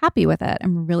happy with it.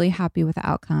 I'm really happy with the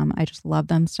outcome. I just love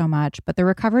them so much, but the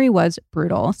recovery was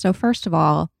brutal. So first of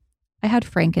all, I had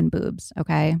Franken boobs.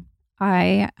 Okay.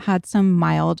 I had some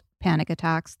mild panic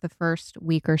attacks the first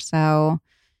week or so,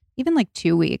 even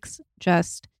 2 weeks,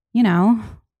 just,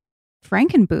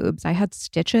 Franken boobs. I had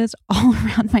stitches all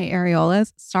around my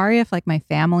areolas. Sorry if my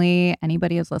family,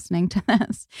 anybody is listening to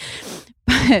this,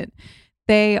 but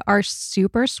they are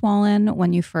super swollen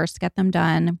when you first get them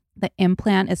done. The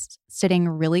implant is sitting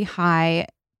really high.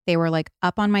 They were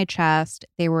up on my chest.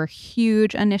 They were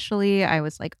huge initially. I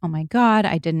was oh my God,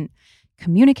 I didn't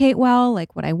communicate well,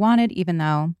 what I wanted, even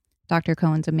though Dr.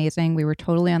 Cohen's amazing. We were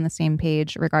totally on the same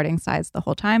page regarding size the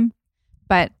whole time,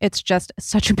 but it's just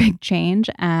such a big change.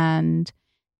 And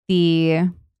the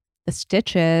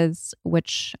stitches,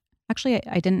 which Actually,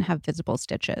 I didn't have visible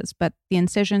stitches, but the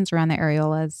incisions around the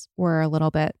areolas were a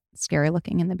little bit scary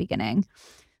looking in the beginning.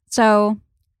 So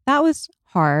that was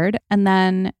hard. And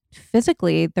then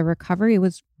physically, the recovery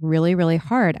was really, really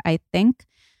hard. I think,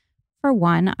 for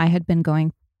one, I had been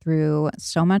going through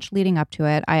so much leading up to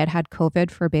it. I had had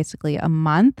COVID for basically a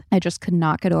month. I just could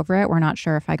not get over it. We're not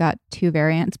sure if I got 2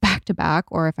 variants back to back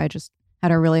or if I just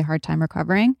had a really hard time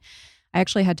recovering. I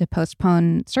actually had to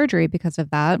postpone surgery because of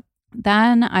that.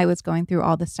 Then I was going through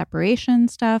all the separation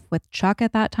stuff with Chuck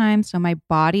at that time. So my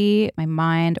body, my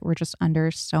mind were just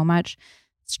under so much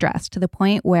stress to the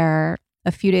point where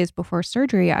a few days before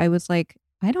surgery, I was like,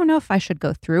 I don't know if I should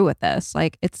go through with this.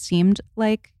 Like, it seemed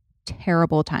like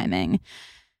terrible timing.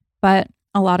 But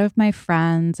a lot of my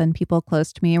friends and people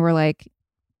close to me were like,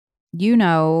 you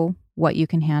know what you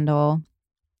can handle.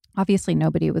 Obviously,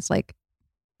 nobody was like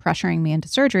pressuring me into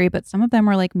surgery, but some of them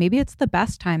were like, maybe it's the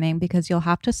best timing because you'll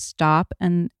have to stop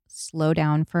and slow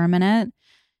down for a minute.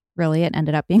 Really, it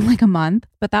ended up being like a month,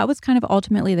 but that was kind of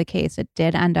ultimately the case. It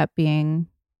did end up being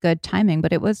good timing,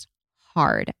 but it was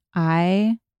hard.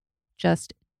 I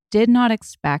just did not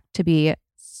expect to be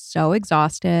so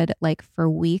exhausted. Like, for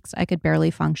weeks, I could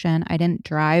barely function. I didn't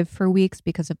drive for weeks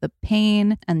because of the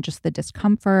pain and just the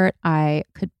discomfort. I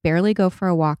could barely go for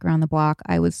a walk around the block.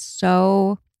 I was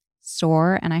so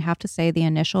sore. And I have to say, the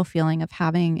initial feeling of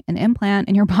having an implant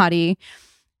in your body,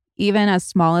 even as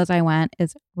small as I went,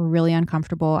 is really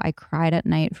uncomfortable. I cried at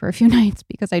night for a few nights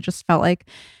because I just felt like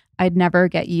I'd never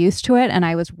get used to it. And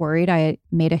I was worried I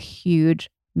made a huge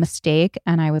mistake.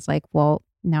 And I was like, well,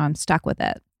 now I'm stuck with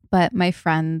it. But my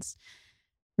friends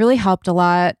really helped a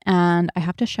lot. And I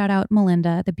have to shout out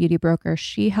Melinda, the beauty broker.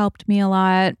 She helped me a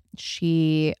lot.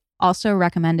 She also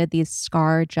recommended these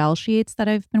scar gel sheets that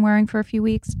I've been wearing for a few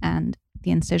weeks. And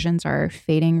the incisions are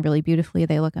fading really beautifully.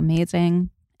 They look amazing.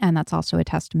 And that's also a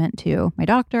testament to my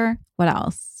doctor. What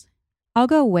else? I'll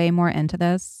go way more into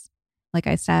this. Like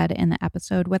I said in the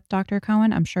episode with Dr.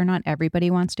 Cohen, I'm sure not everybody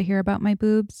wants to hear about my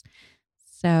boobs.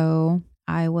 So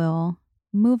I will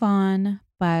move on.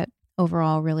 But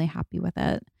overall, really happy with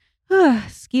it.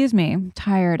 Excuse me, I'm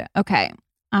tired. Okay,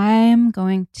 I'm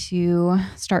going to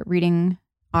start reading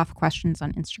off questions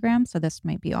on Instagram. So this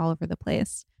might be all over the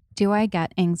place. Do I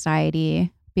get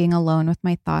anxiety being alone with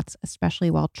my thoughts, especially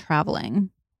while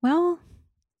traveling? Well,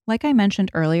 like I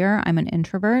mentioned earlier, I'm an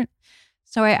introvert.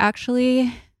 So I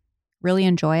actually really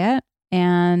enjoy it.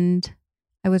 And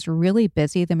I was really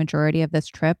busy the majority of this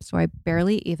trip, so I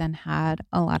barely even had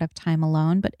a lot of time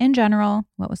alone. But in general,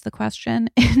 what was the question?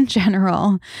 In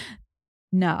general,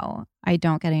 no, I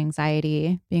don't get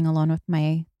anxiety being alone with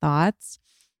my thoughts.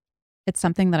 It's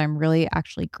something that I'm really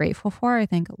actually grateful for. I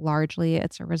think largely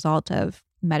it's a result of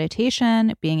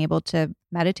meditation, being able to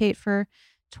meditate for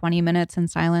 20 minutes in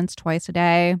silence twice a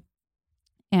day.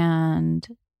 And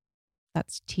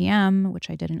that's TM, which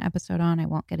I did an episode on. I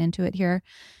won't get into it here.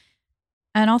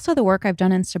 And also the work I've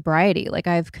done in sobriety. Like,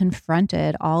 I've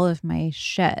confronted all of my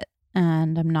shit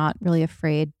and I'm not really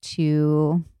afraid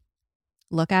to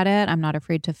look at it. I'm not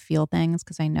afraid to feel things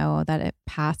because I know that it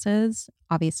passes.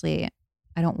 Obviously,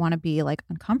 I don't want to be like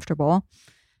uncomfortable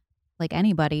like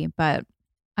anybody, but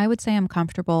I would say I'm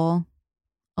comfortable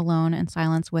alone in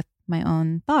silence with my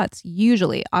own thoughts.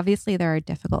 Usually, obviously, there are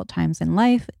difficult times in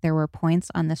life. There were points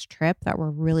on this trip that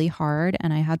were really hard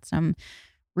and I had some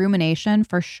rumination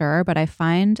for sure, but I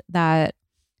find that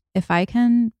if I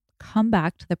can come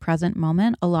back to the present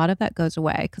moment, a lot of that goes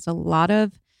away because a lot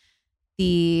of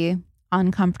the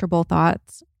uncomfortable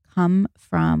thoughts come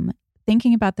from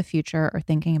thinking about the future or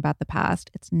thinking about the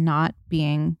past. It's not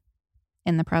being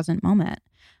in the present moment.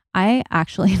 I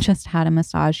actually just had a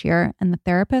massage here and the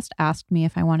therapist asked me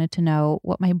if I wanted to know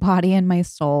what my body and my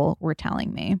soul were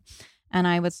telling me. And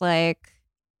I was like,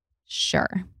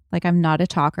 sure. Like, I'm not a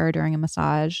talker during a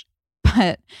massage,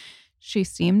 but she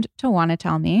seemed to want to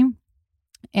tell me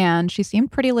and she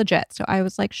seemed pretty legit. So I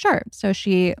was like, sure. So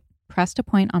she pressed a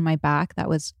point on my back that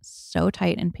was so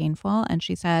tight and painful. And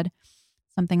she said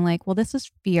something like, well, this is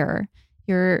fear.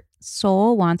 Your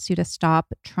soul wants you to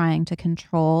stop trying to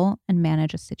control and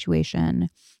manage a situation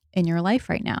in your life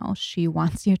right now. She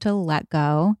wants you to let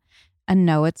go and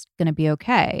know it's going to be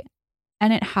okay.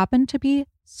 And it happened to be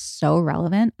so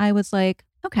relevant. I was like,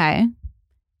 okay,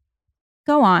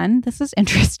 go on. This is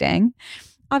interesting.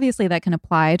 Obviously, that can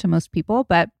apply to most people.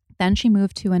 But then she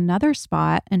moved to another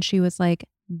spot and she was like,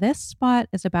 this spot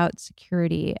is about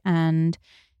security and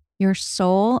your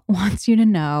soul wants you to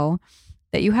know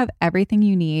that you have everything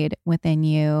you need within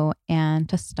you and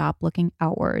to stop looking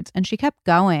outwards. And she kept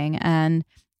going and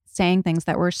saying things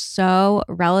that were so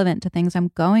relevant to things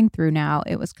I'm going through now.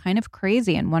 It was kind of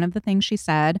crazy. And one of the things she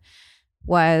said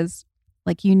was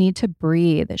like, you need to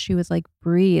breathe. She was like,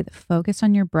 breathe, focus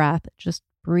on your breath, just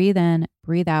breathe in,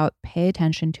 breathe out, pay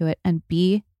attention to it, and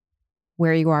be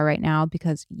where you are right now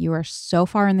because you are so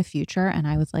far in the future. And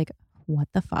I was like, what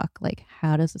the fuck? Like,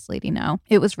 how does this lady know?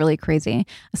 It was really crazy,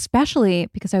 especially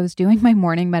because I was doing my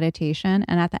morning meditation.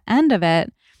 And at the end of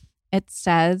it, it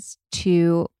says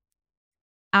to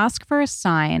ask for a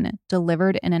sign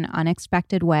delivered in an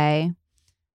unexpected way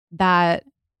that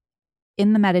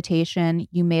in the meditation,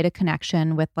 you made a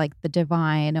connection with like the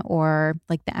divine or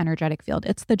like the energetic field.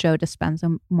 It's the Joe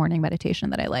Dispenza morning meditation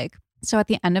that I like. So at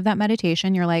the end of that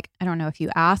meditation, you're like, I don't know if you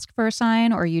ask for a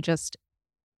sign or you just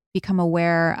become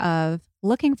aware of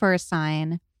looking for a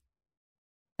sign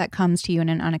that comes to you in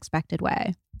an unexpected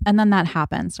way. And then that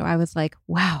happened. So I was like,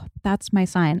 wow, that's my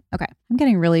sign. Okay, I'm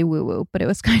getting really woo-woo, but it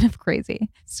was kind of crazy.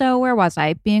 So where was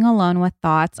I? Being alone with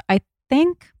thoughts. I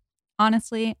think,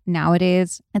 honestly,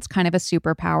 nowadays, it's kind of a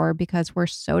superpower because we're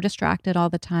so distracted all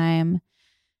the time.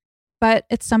 But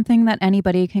it's something that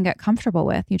anybody can get comfortable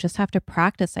with. You just have to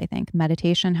practice, I think.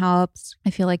 Meditation helps.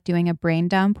 I feel like doing a brain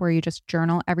dump where you just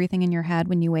journal everything in your head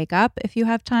when you wake up if you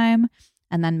have time,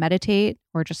 and then meditate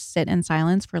or just sit in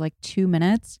silence for like 2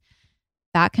 minutes.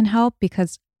 That can help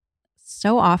because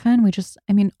so often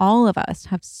all of us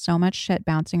have so much shit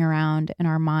bouncing around in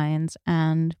our minds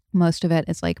and most of it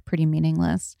is like pretty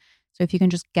meaningless. So if you can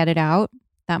just get it out,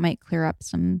 that might clear up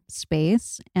some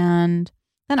space. And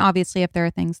then obviously if there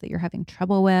are things that you're having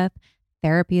trouble with,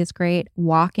 therapy is great.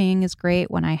 Walking is great.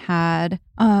 When I had,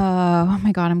 oh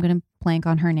my God, I'm going to blank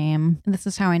on her name. This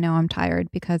is how I know I'm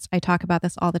tired because I talk about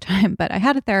this all the time, but I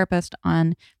had a therapist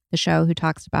on the show who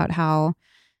talks about how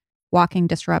walking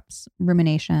disrupts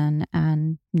rumination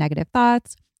and negative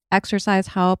thoughts. Exercise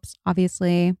helps,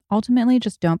 obviously. Ultimately,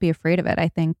 just don't be afraid of it. I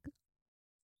think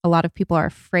a lot of people are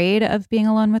afraid of being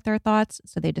alone with their thoughts,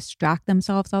 so they distract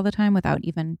themselves all the time without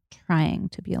even trying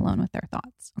to be alone with their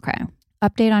thoughts. Okay.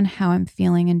 Update on how I'm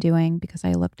feeling and doing because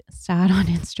I looked sad on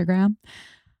Instagram.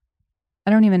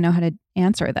 I don't even know how to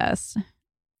answer this.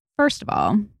 First of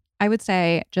all, I would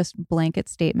say just blanket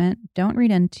statement. Don't read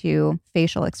into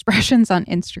facial expressions on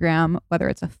Instagram, whether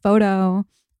it's a photo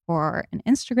or an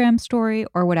Instagram story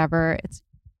or whatever. It's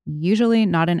usually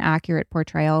not an accurate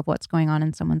portrayal of what's going on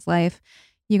in someone's life.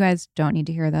 You guys don't need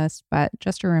to hear this, but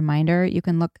just a reminder, you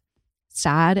can look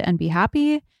sad and be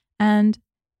happy. And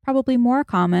probably more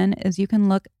common is you can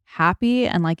look happy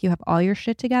and like you have all your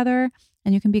shit together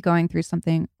and you can be going through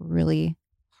something really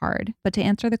hard. But to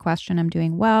answer the question, I'm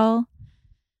doing well.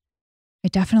 I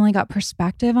definitely got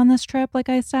perspective on this trip, like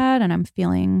I said, and I'm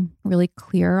feeling really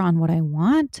clear on what I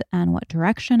want and what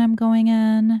direction I'm going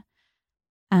in.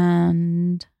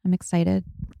 And I'm excited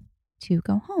to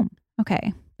go home.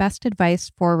 Okay. Best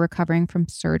advice for recovering from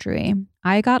surgery.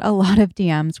 I got a lot of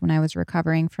DMs when I was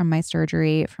recovering from my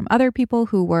surgery from other people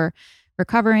who were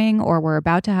recovering or were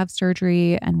about to have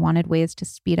surgery and wanted ways to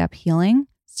speed up healing.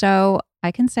 So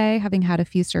I can say, having had a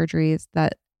few surgeries,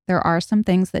 that there are some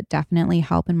things that definitely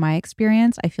help in my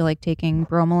experience. I feel like taking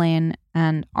bromelain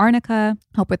and arnica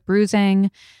help with bruising.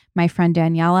 My friend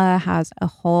Daniela has a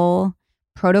whole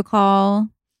protocol.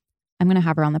 I'm going to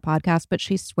have her on the podcast, but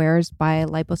she swears by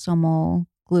liposomal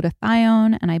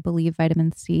glutathione and I believe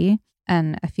vitamin C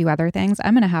and a few other things.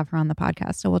 I'm going to have her on the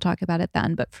podcast, so we'll talk about it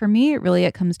then. But for me, really,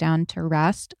 it comes down to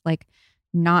rest, like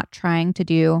not trying to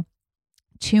do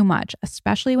too much,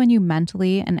 especially when you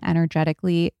mentally and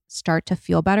energetically start to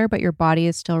feel better, but your body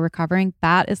is still recovering.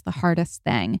 That is the hardest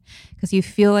thing because you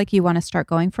feel like you want to start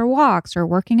going for walks or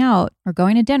working out or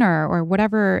going to dinner or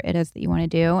whatever it is that you want to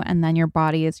do. And then your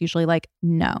body is usually like,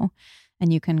 no.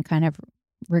 And you can kind of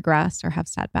regress or have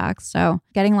setbacks. So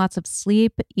getting lots of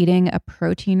sleep, eating a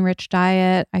protein-rich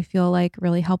diet, I feel like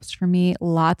really helps for me.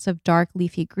 Lots of dark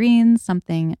leafy greens,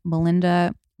 something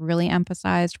Melinda really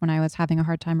emphasized when I was having a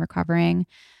hard time recovering.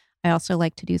 I also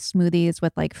like to do smoothies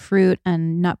with like fruit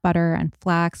and nut butter and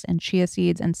flax and chia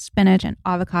seeds and spinach and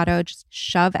avocado. Just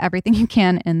shove everything you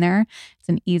can in there. It's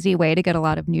an easy way to get a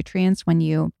lot of nutrients when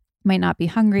you might not be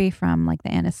hungry from like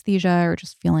the anesthesia or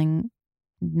just feeling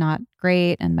not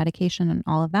great and medication and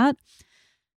all of that.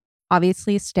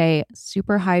 Obviously, stay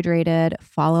super hydrated,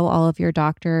 follow all of your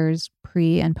doctor's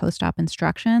pre and post-op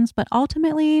instructions, but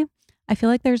ultimately, I feel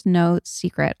like there's no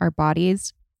secret. Our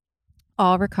bodies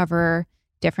all recover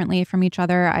differently from each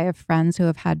other. I have friends who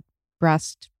have had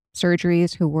breast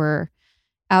surgeries who were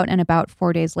out and about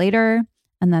 4 days later.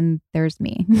 And then there's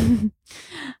me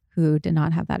who did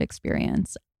not have that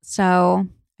experience. So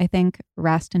I think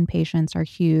rest and patience are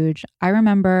huge. I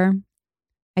remember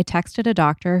I texted a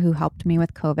doctor who helped me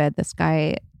with COVID. This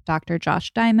guy, Dr.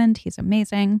 Josh Diamond, he's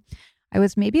amazing. I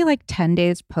was maybe like 10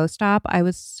 days post-op. I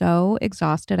was so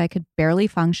exhausted. I could barely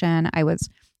function. I was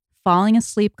falling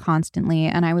asleep constantly.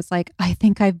 And I was like, I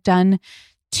think I've done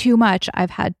too much. I've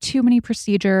had too many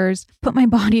procedures, put my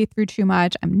body through too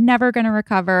much. I'm never going to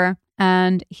recover.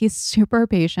 And he's super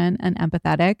patient and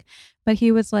empathetic. But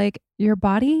he was like, your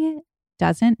body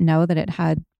doesn't know that it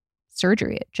had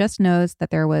surgery. It just knows that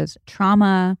there was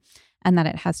trauma and that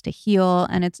it has to heal,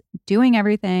 and it's doing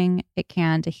everything it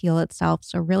can to heal itself.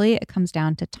 So really it comes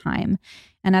down to time.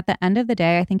 And at the end of the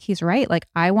day, I think he's right. Like,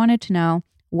 I wanted to know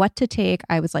what to take.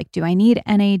 I was like, do I need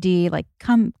NAD? Like,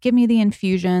 come give me the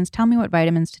infusions, tell me what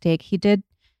vitamins to take. He did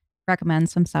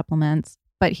recommend some supplements,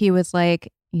 but he was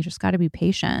like, you just got to be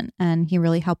patient. And he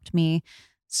really helped me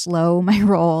slow my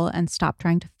roll and stop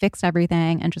trying to fix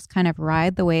everything and just kind of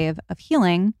ride the wave of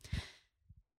healing.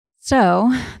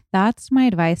 So that's my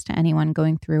advice to anyone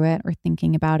going through it or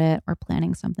thinking about it or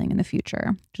planning something in the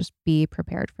future. Just be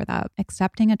prepared for that.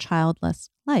 Accepting a childless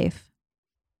life.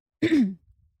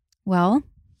 Well,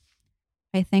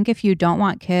 I think if you don't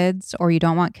want kids or you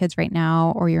don't want kids right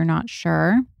now or you're not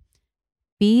sure,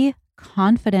 be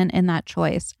confident in that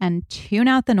choice and tune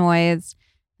out the noise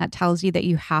that tells you that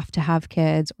you have to have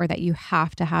kids or that you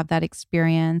have to have that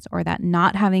experience or that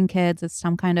not having kids is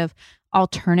some kind of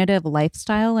alternative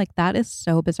lifestyle. Like, that is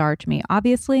so bizarre to me.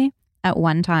 Obviously, at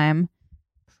one time,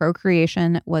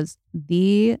 procreation was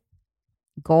the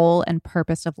goal and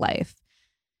purpose of life.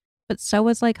 But so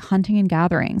was like hunting and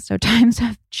gathering. So times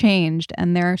have changed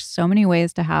and there are so many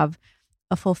ways to have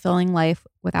a fulfilling life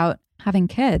without having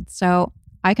kids. So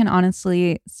I can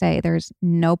honestly say there's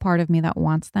no part of me that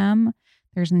wants them.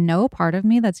 There's no part of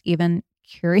me that's even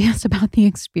curious about the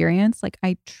experience. Like,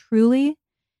 I truly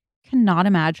cannot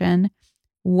imagine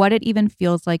what it even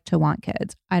feels like to want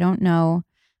kids. I don't know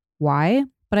why,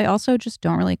 but I also just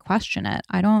don't really question it.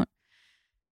 I don't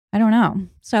know.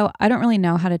 So I don't really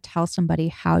know how to tell somebody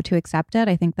how to accept it.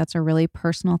 I think that's a really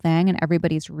personal thing, and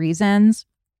everybody's reasons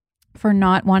for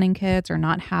not wanting kids or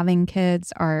not having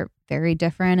kids are very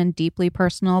different and deeply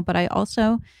personal. But I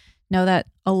also know that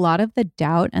a lot of the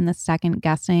doubt and the second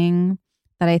guessing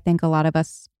that I think a lot of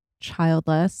us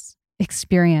childless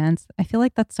experience, I feel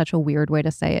like that's such a weird way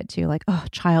to say it too. Like, oh,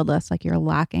 childless, like you're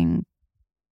lacking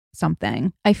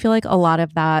something. I feel like a lot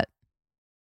of that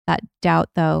doubt,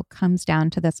 though, comes down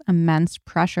to this immense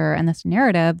pressure and this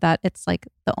narrative that it's like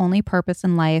the only purpose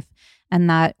in life and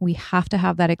that we have to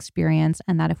have that experience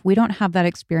and that if we don't have that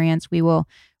experience, we will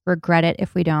regret it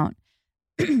if we don't.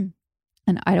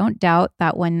 And I don't doubt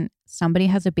that when somebody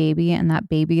has a baby and that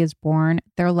baby is born,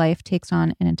 their life takes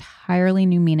on an entirely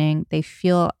new meaning. They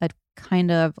feel a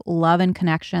kind of love and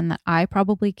connection that I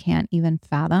probably can't even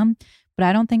fathom. But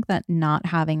I don't think that not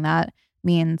having that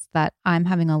means that I'm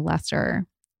having a lesser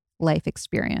life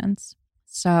experience.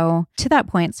 So to that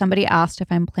point, somebody asked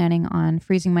if I'm planning on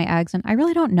freezing my eggs, and I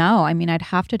really don't know. I mean, I'd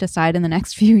have to decide in the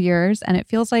next few years, and it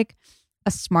feels like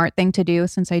a smart thing to do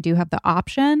since I do have the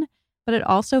option, but it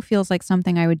also feels like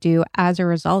something I would do as a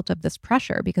result of this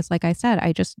pressure because, like I said,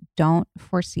 I just don't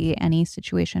foresee any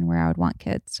situation where I would want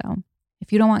kids. So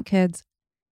if you don't want kids,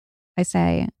 I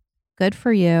say good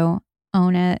for you,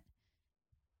 own it,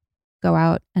 go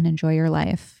out and enjoy your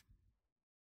life.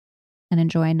 And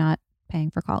enjoy not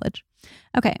paying for college.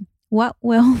 Okay, what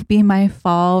will be my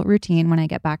fall routine when I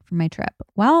get back from my trip?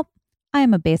 Well, I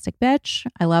am a basic bitch.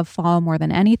 I love fall more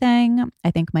than anything.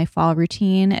 I think my fall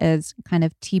routine is kind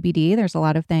of TBD. There's a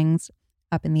lot of things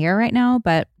up in the air right now,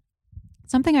 but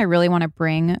something I really want to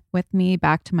bring with me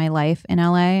back to my life in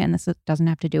LA, and this doesn't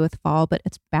have to do with fall, but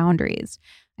it's boundaries.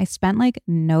 I spent like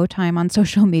no time on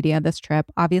social media this trip.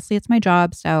 Obviously, it's my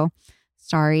job, so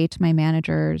sorry to my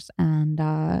managers and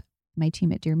my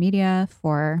team at Dear Media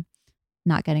for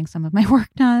not getting some of my work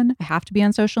done. I have to be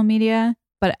on social media,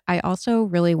 but I also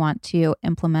really want to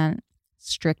implement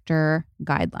stricter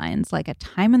guidelines, like a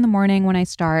time in the morning when I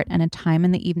start and a time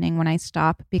in the evening when I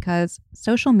stop, because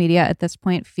social media at this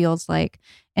point feels like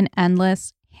an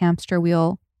endless hamster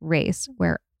wheel race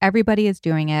where everybody is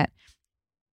doing it.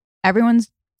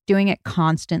 Everyone's doing it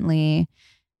constantly.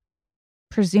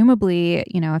 Presumably,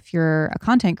 if you're a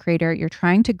content creator, you're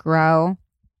trying to grow.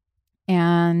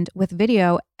 And with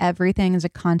video, everything is a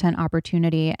content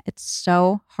opportunity. It's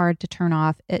so hard to turn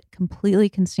off. It completely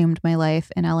consumed my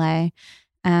life in LA.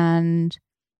 And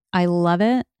I love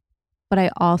it, but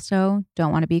I also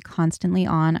don't want to be constantly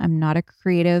on. I'm not a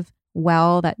creative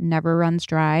well that never runs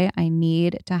dry. I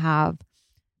need to have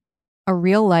a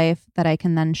real life that I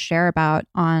can then share about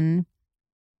on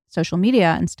social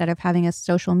media instead of having a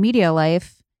social media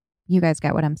life. You guys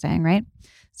get what I'm saying, right?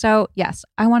 So yes,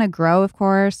 I want to grow, of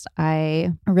course.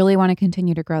 I really want to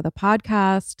continue to grow the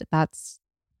podcast. That's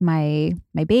my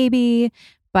baby,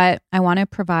 but I want to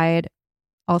provide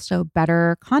also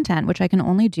better content, which I can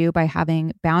only do by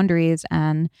having boundaries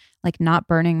and like not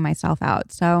burning myself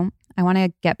out. So I want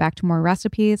to get back to more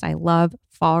recipes. I love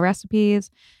fall recipes.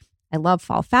 I love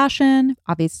fall fashion.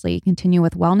 Obviously, continue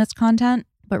with wellness content,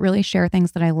 but really share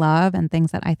things that I love and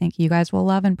things that I think you guys will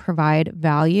love and provide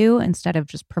value instead of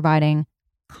just providing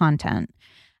content.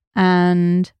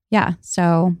 And yeah,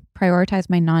 so prioritize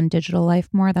my non-digital life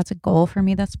more. That's a goal for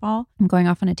me this fall. I'm going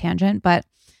off on a tangent, but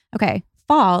okay,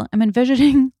 fall, I'm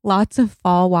envisioning lots of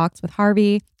fall walks with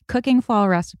Harvey, cooking fall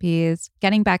recipes,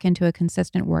 getting back into a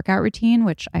consistent workout routine,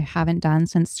 which I haven't done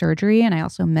since surgery. And I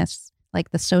also miss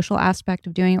like the social aspect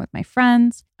of doing it with my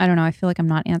friends. I don't know. I feel like I'm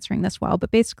not answering this well,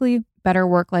 but basically better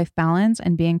work-life balance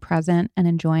and being present and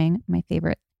enjoying my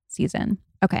favorite season.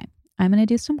 Okay, I'm going to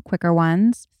do some quicker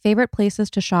ones. Favorite places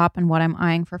to shop and what I'm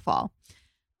eyeing for fall.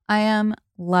 I am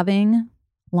loving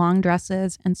long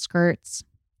dresses and skirts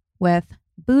with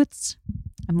boots.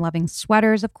 I'm loving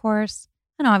sweaters, of course,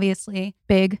 and obviously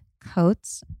big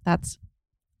coats. That's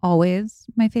always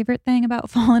my favorite thing about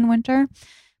fall and winter.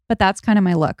 But that's kind of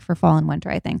my look for fall and winter,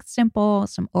 I think. Simple,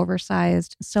 some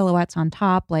oversized silhouettes on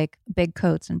top, like big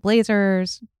coats and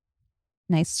blazers,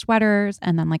 nice sweaters,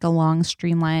 and then like a long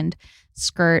streamlined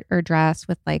skirt or dress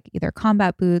with like either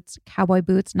combat boots, cowboy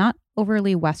boots, not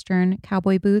overly Western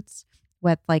cowboy boots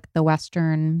with like the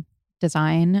Western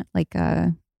design, like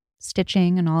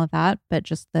stitching and all of that, but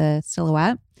just the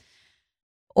silhouette,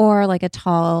 or like a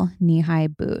tall knee-high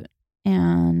boot.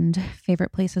 And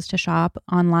favorite places to shop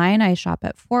online, I shop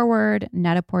at Forward,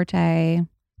 Net-a-Porter,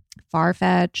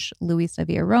 Farfetch, Louis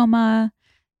Via Roma,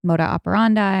 Moda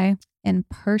Operandi. In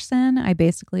person, I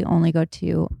basically only go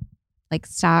to like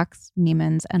Saks,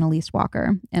 Neiman's, and Elise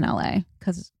Walker in LA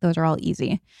because those are all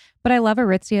easy. But I love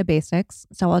Aritzia basics,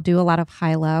 so I'll do a lot of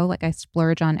high-low. Like I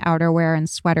splurge on outerwear and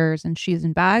sweaters and shoes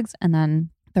and bags, and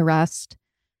then the rest,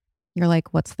 you're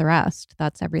like, what's the rest?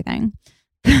 That's everything.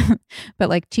 But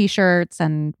like t-shirts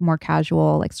and more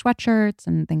casual like sweatshirts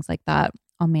and things like that,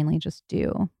 I'll mainly just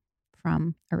do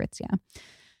from Aritzia.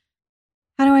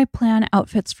 How do I plan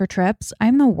outfits for trips?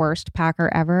 I'm the worst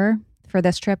packer ever. For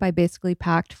this trip, I basically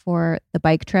packed for the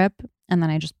bike trip and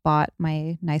then I just bought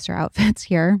my nicer outfits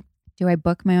here. Do I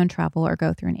book my own travel or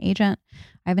go through an agent?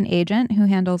 I have an agent who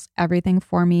handles everything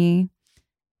for me,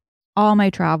 all my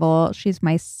travel. She's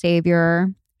my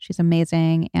savior. She's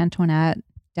amazing. Antoinette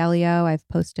Delio, I've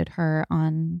posted her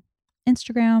on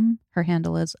Instagram. Her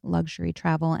handle is Luxury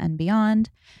Travel and Beyond.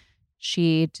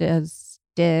 She does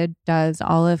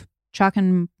all of Chuck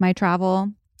and my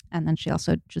travel, and then she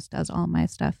also just does all my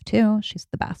stuff too. She's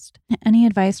the best. Any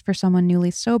advice for someone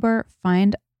newly sober?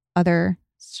 Find other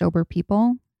sober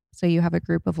people. So you have a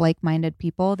group of like-minded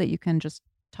people that you can just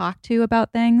talk to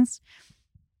about things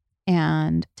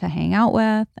and to hang out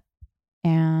with.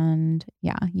 And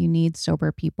yeah, you need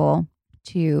sober people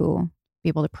to be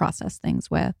able to process things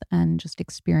with and just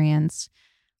experience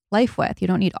life with. You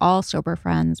don't need all sober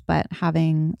friends, but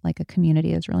having like a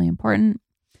community is really important.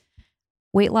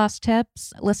 Weight loss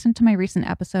tips. Listen to my recent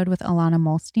episode with Alana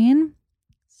Molstein.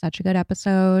 Such a good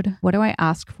episode. What do I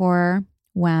ask for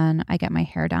when I get my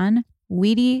hair done?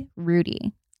 Weedy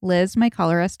Rudy. Liz, my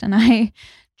colorist, and I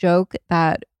joke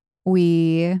that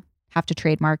we have to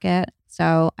trademark it.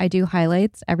 So I do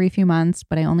highlights every few months,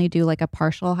 but I only do like a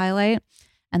partial highlight.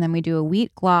 And then we do a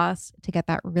wheat gloss to get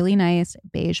that really nice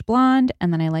beige blonde.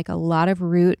 And then I like a lot of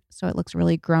root so it looks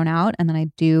really grown out. And then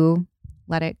I do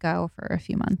let it go for a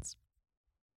few months.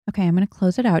 Okay, I'm going to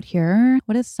close it out here.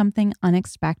 What is something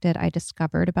unexpected I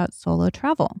discovered about solo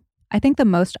travel? I think the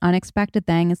most unexpected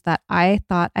thing is that I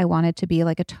thought I wanted to be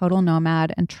like a total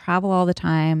nomad and travel all the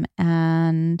time.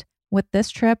 And with this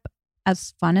trip,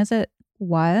 as fun as it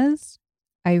was,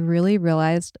 I really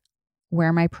realized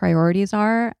where my priorities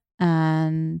are.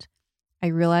 And I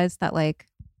realized that like,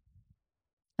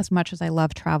 as much as I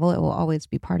love travel, it will always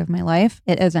be part of my life.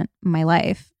 It isn't my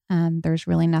life. And there's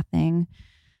really nothing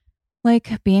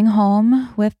like being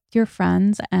home with your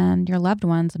friends and your loved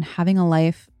ones and having a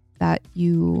life that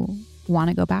you want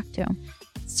to go back to.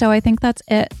 So I think that's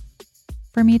it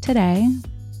for me today.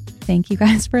 Thank you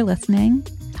guys for listening.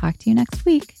 Talk to you next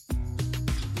week.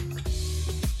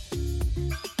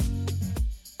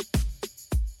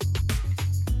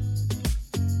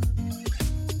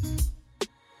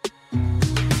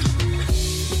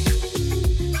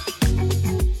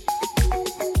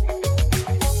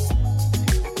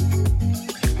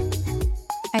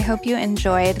 I hope you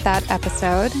enjoyed that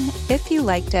episode. If you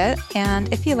liked it,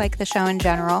 and if you like the show in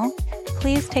general,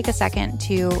 please take a second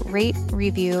to rate,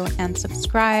 review, and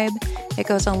subscribe. It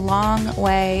goes a long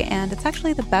way, and it's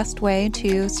actually the best way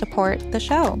to support the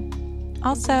show.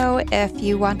 Also, if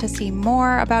you want to see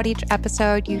more about each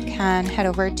episode, you can head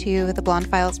over to the Blonde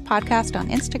Files podcast on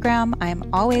Instagram. I'm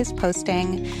always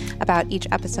posting about each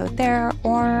episode there,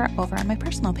 or over on my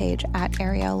personal page at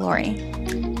Ariel Lori.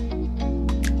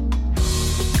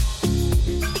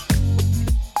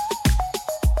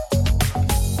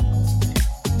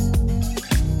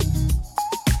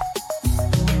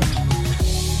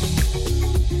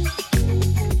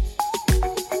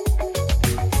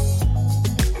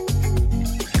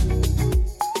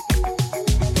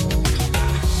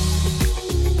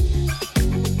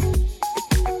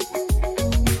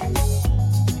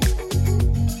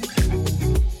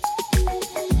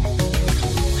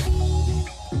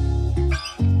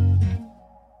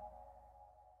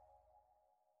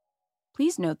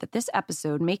 Please note that this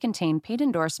episode may contain paid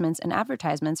endorsements and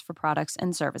advertisements for products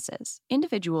and services.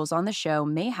 Individuals on the show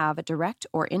may have a direct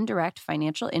or indirect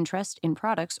financial interest in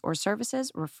products or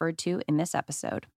services referred to in this episode.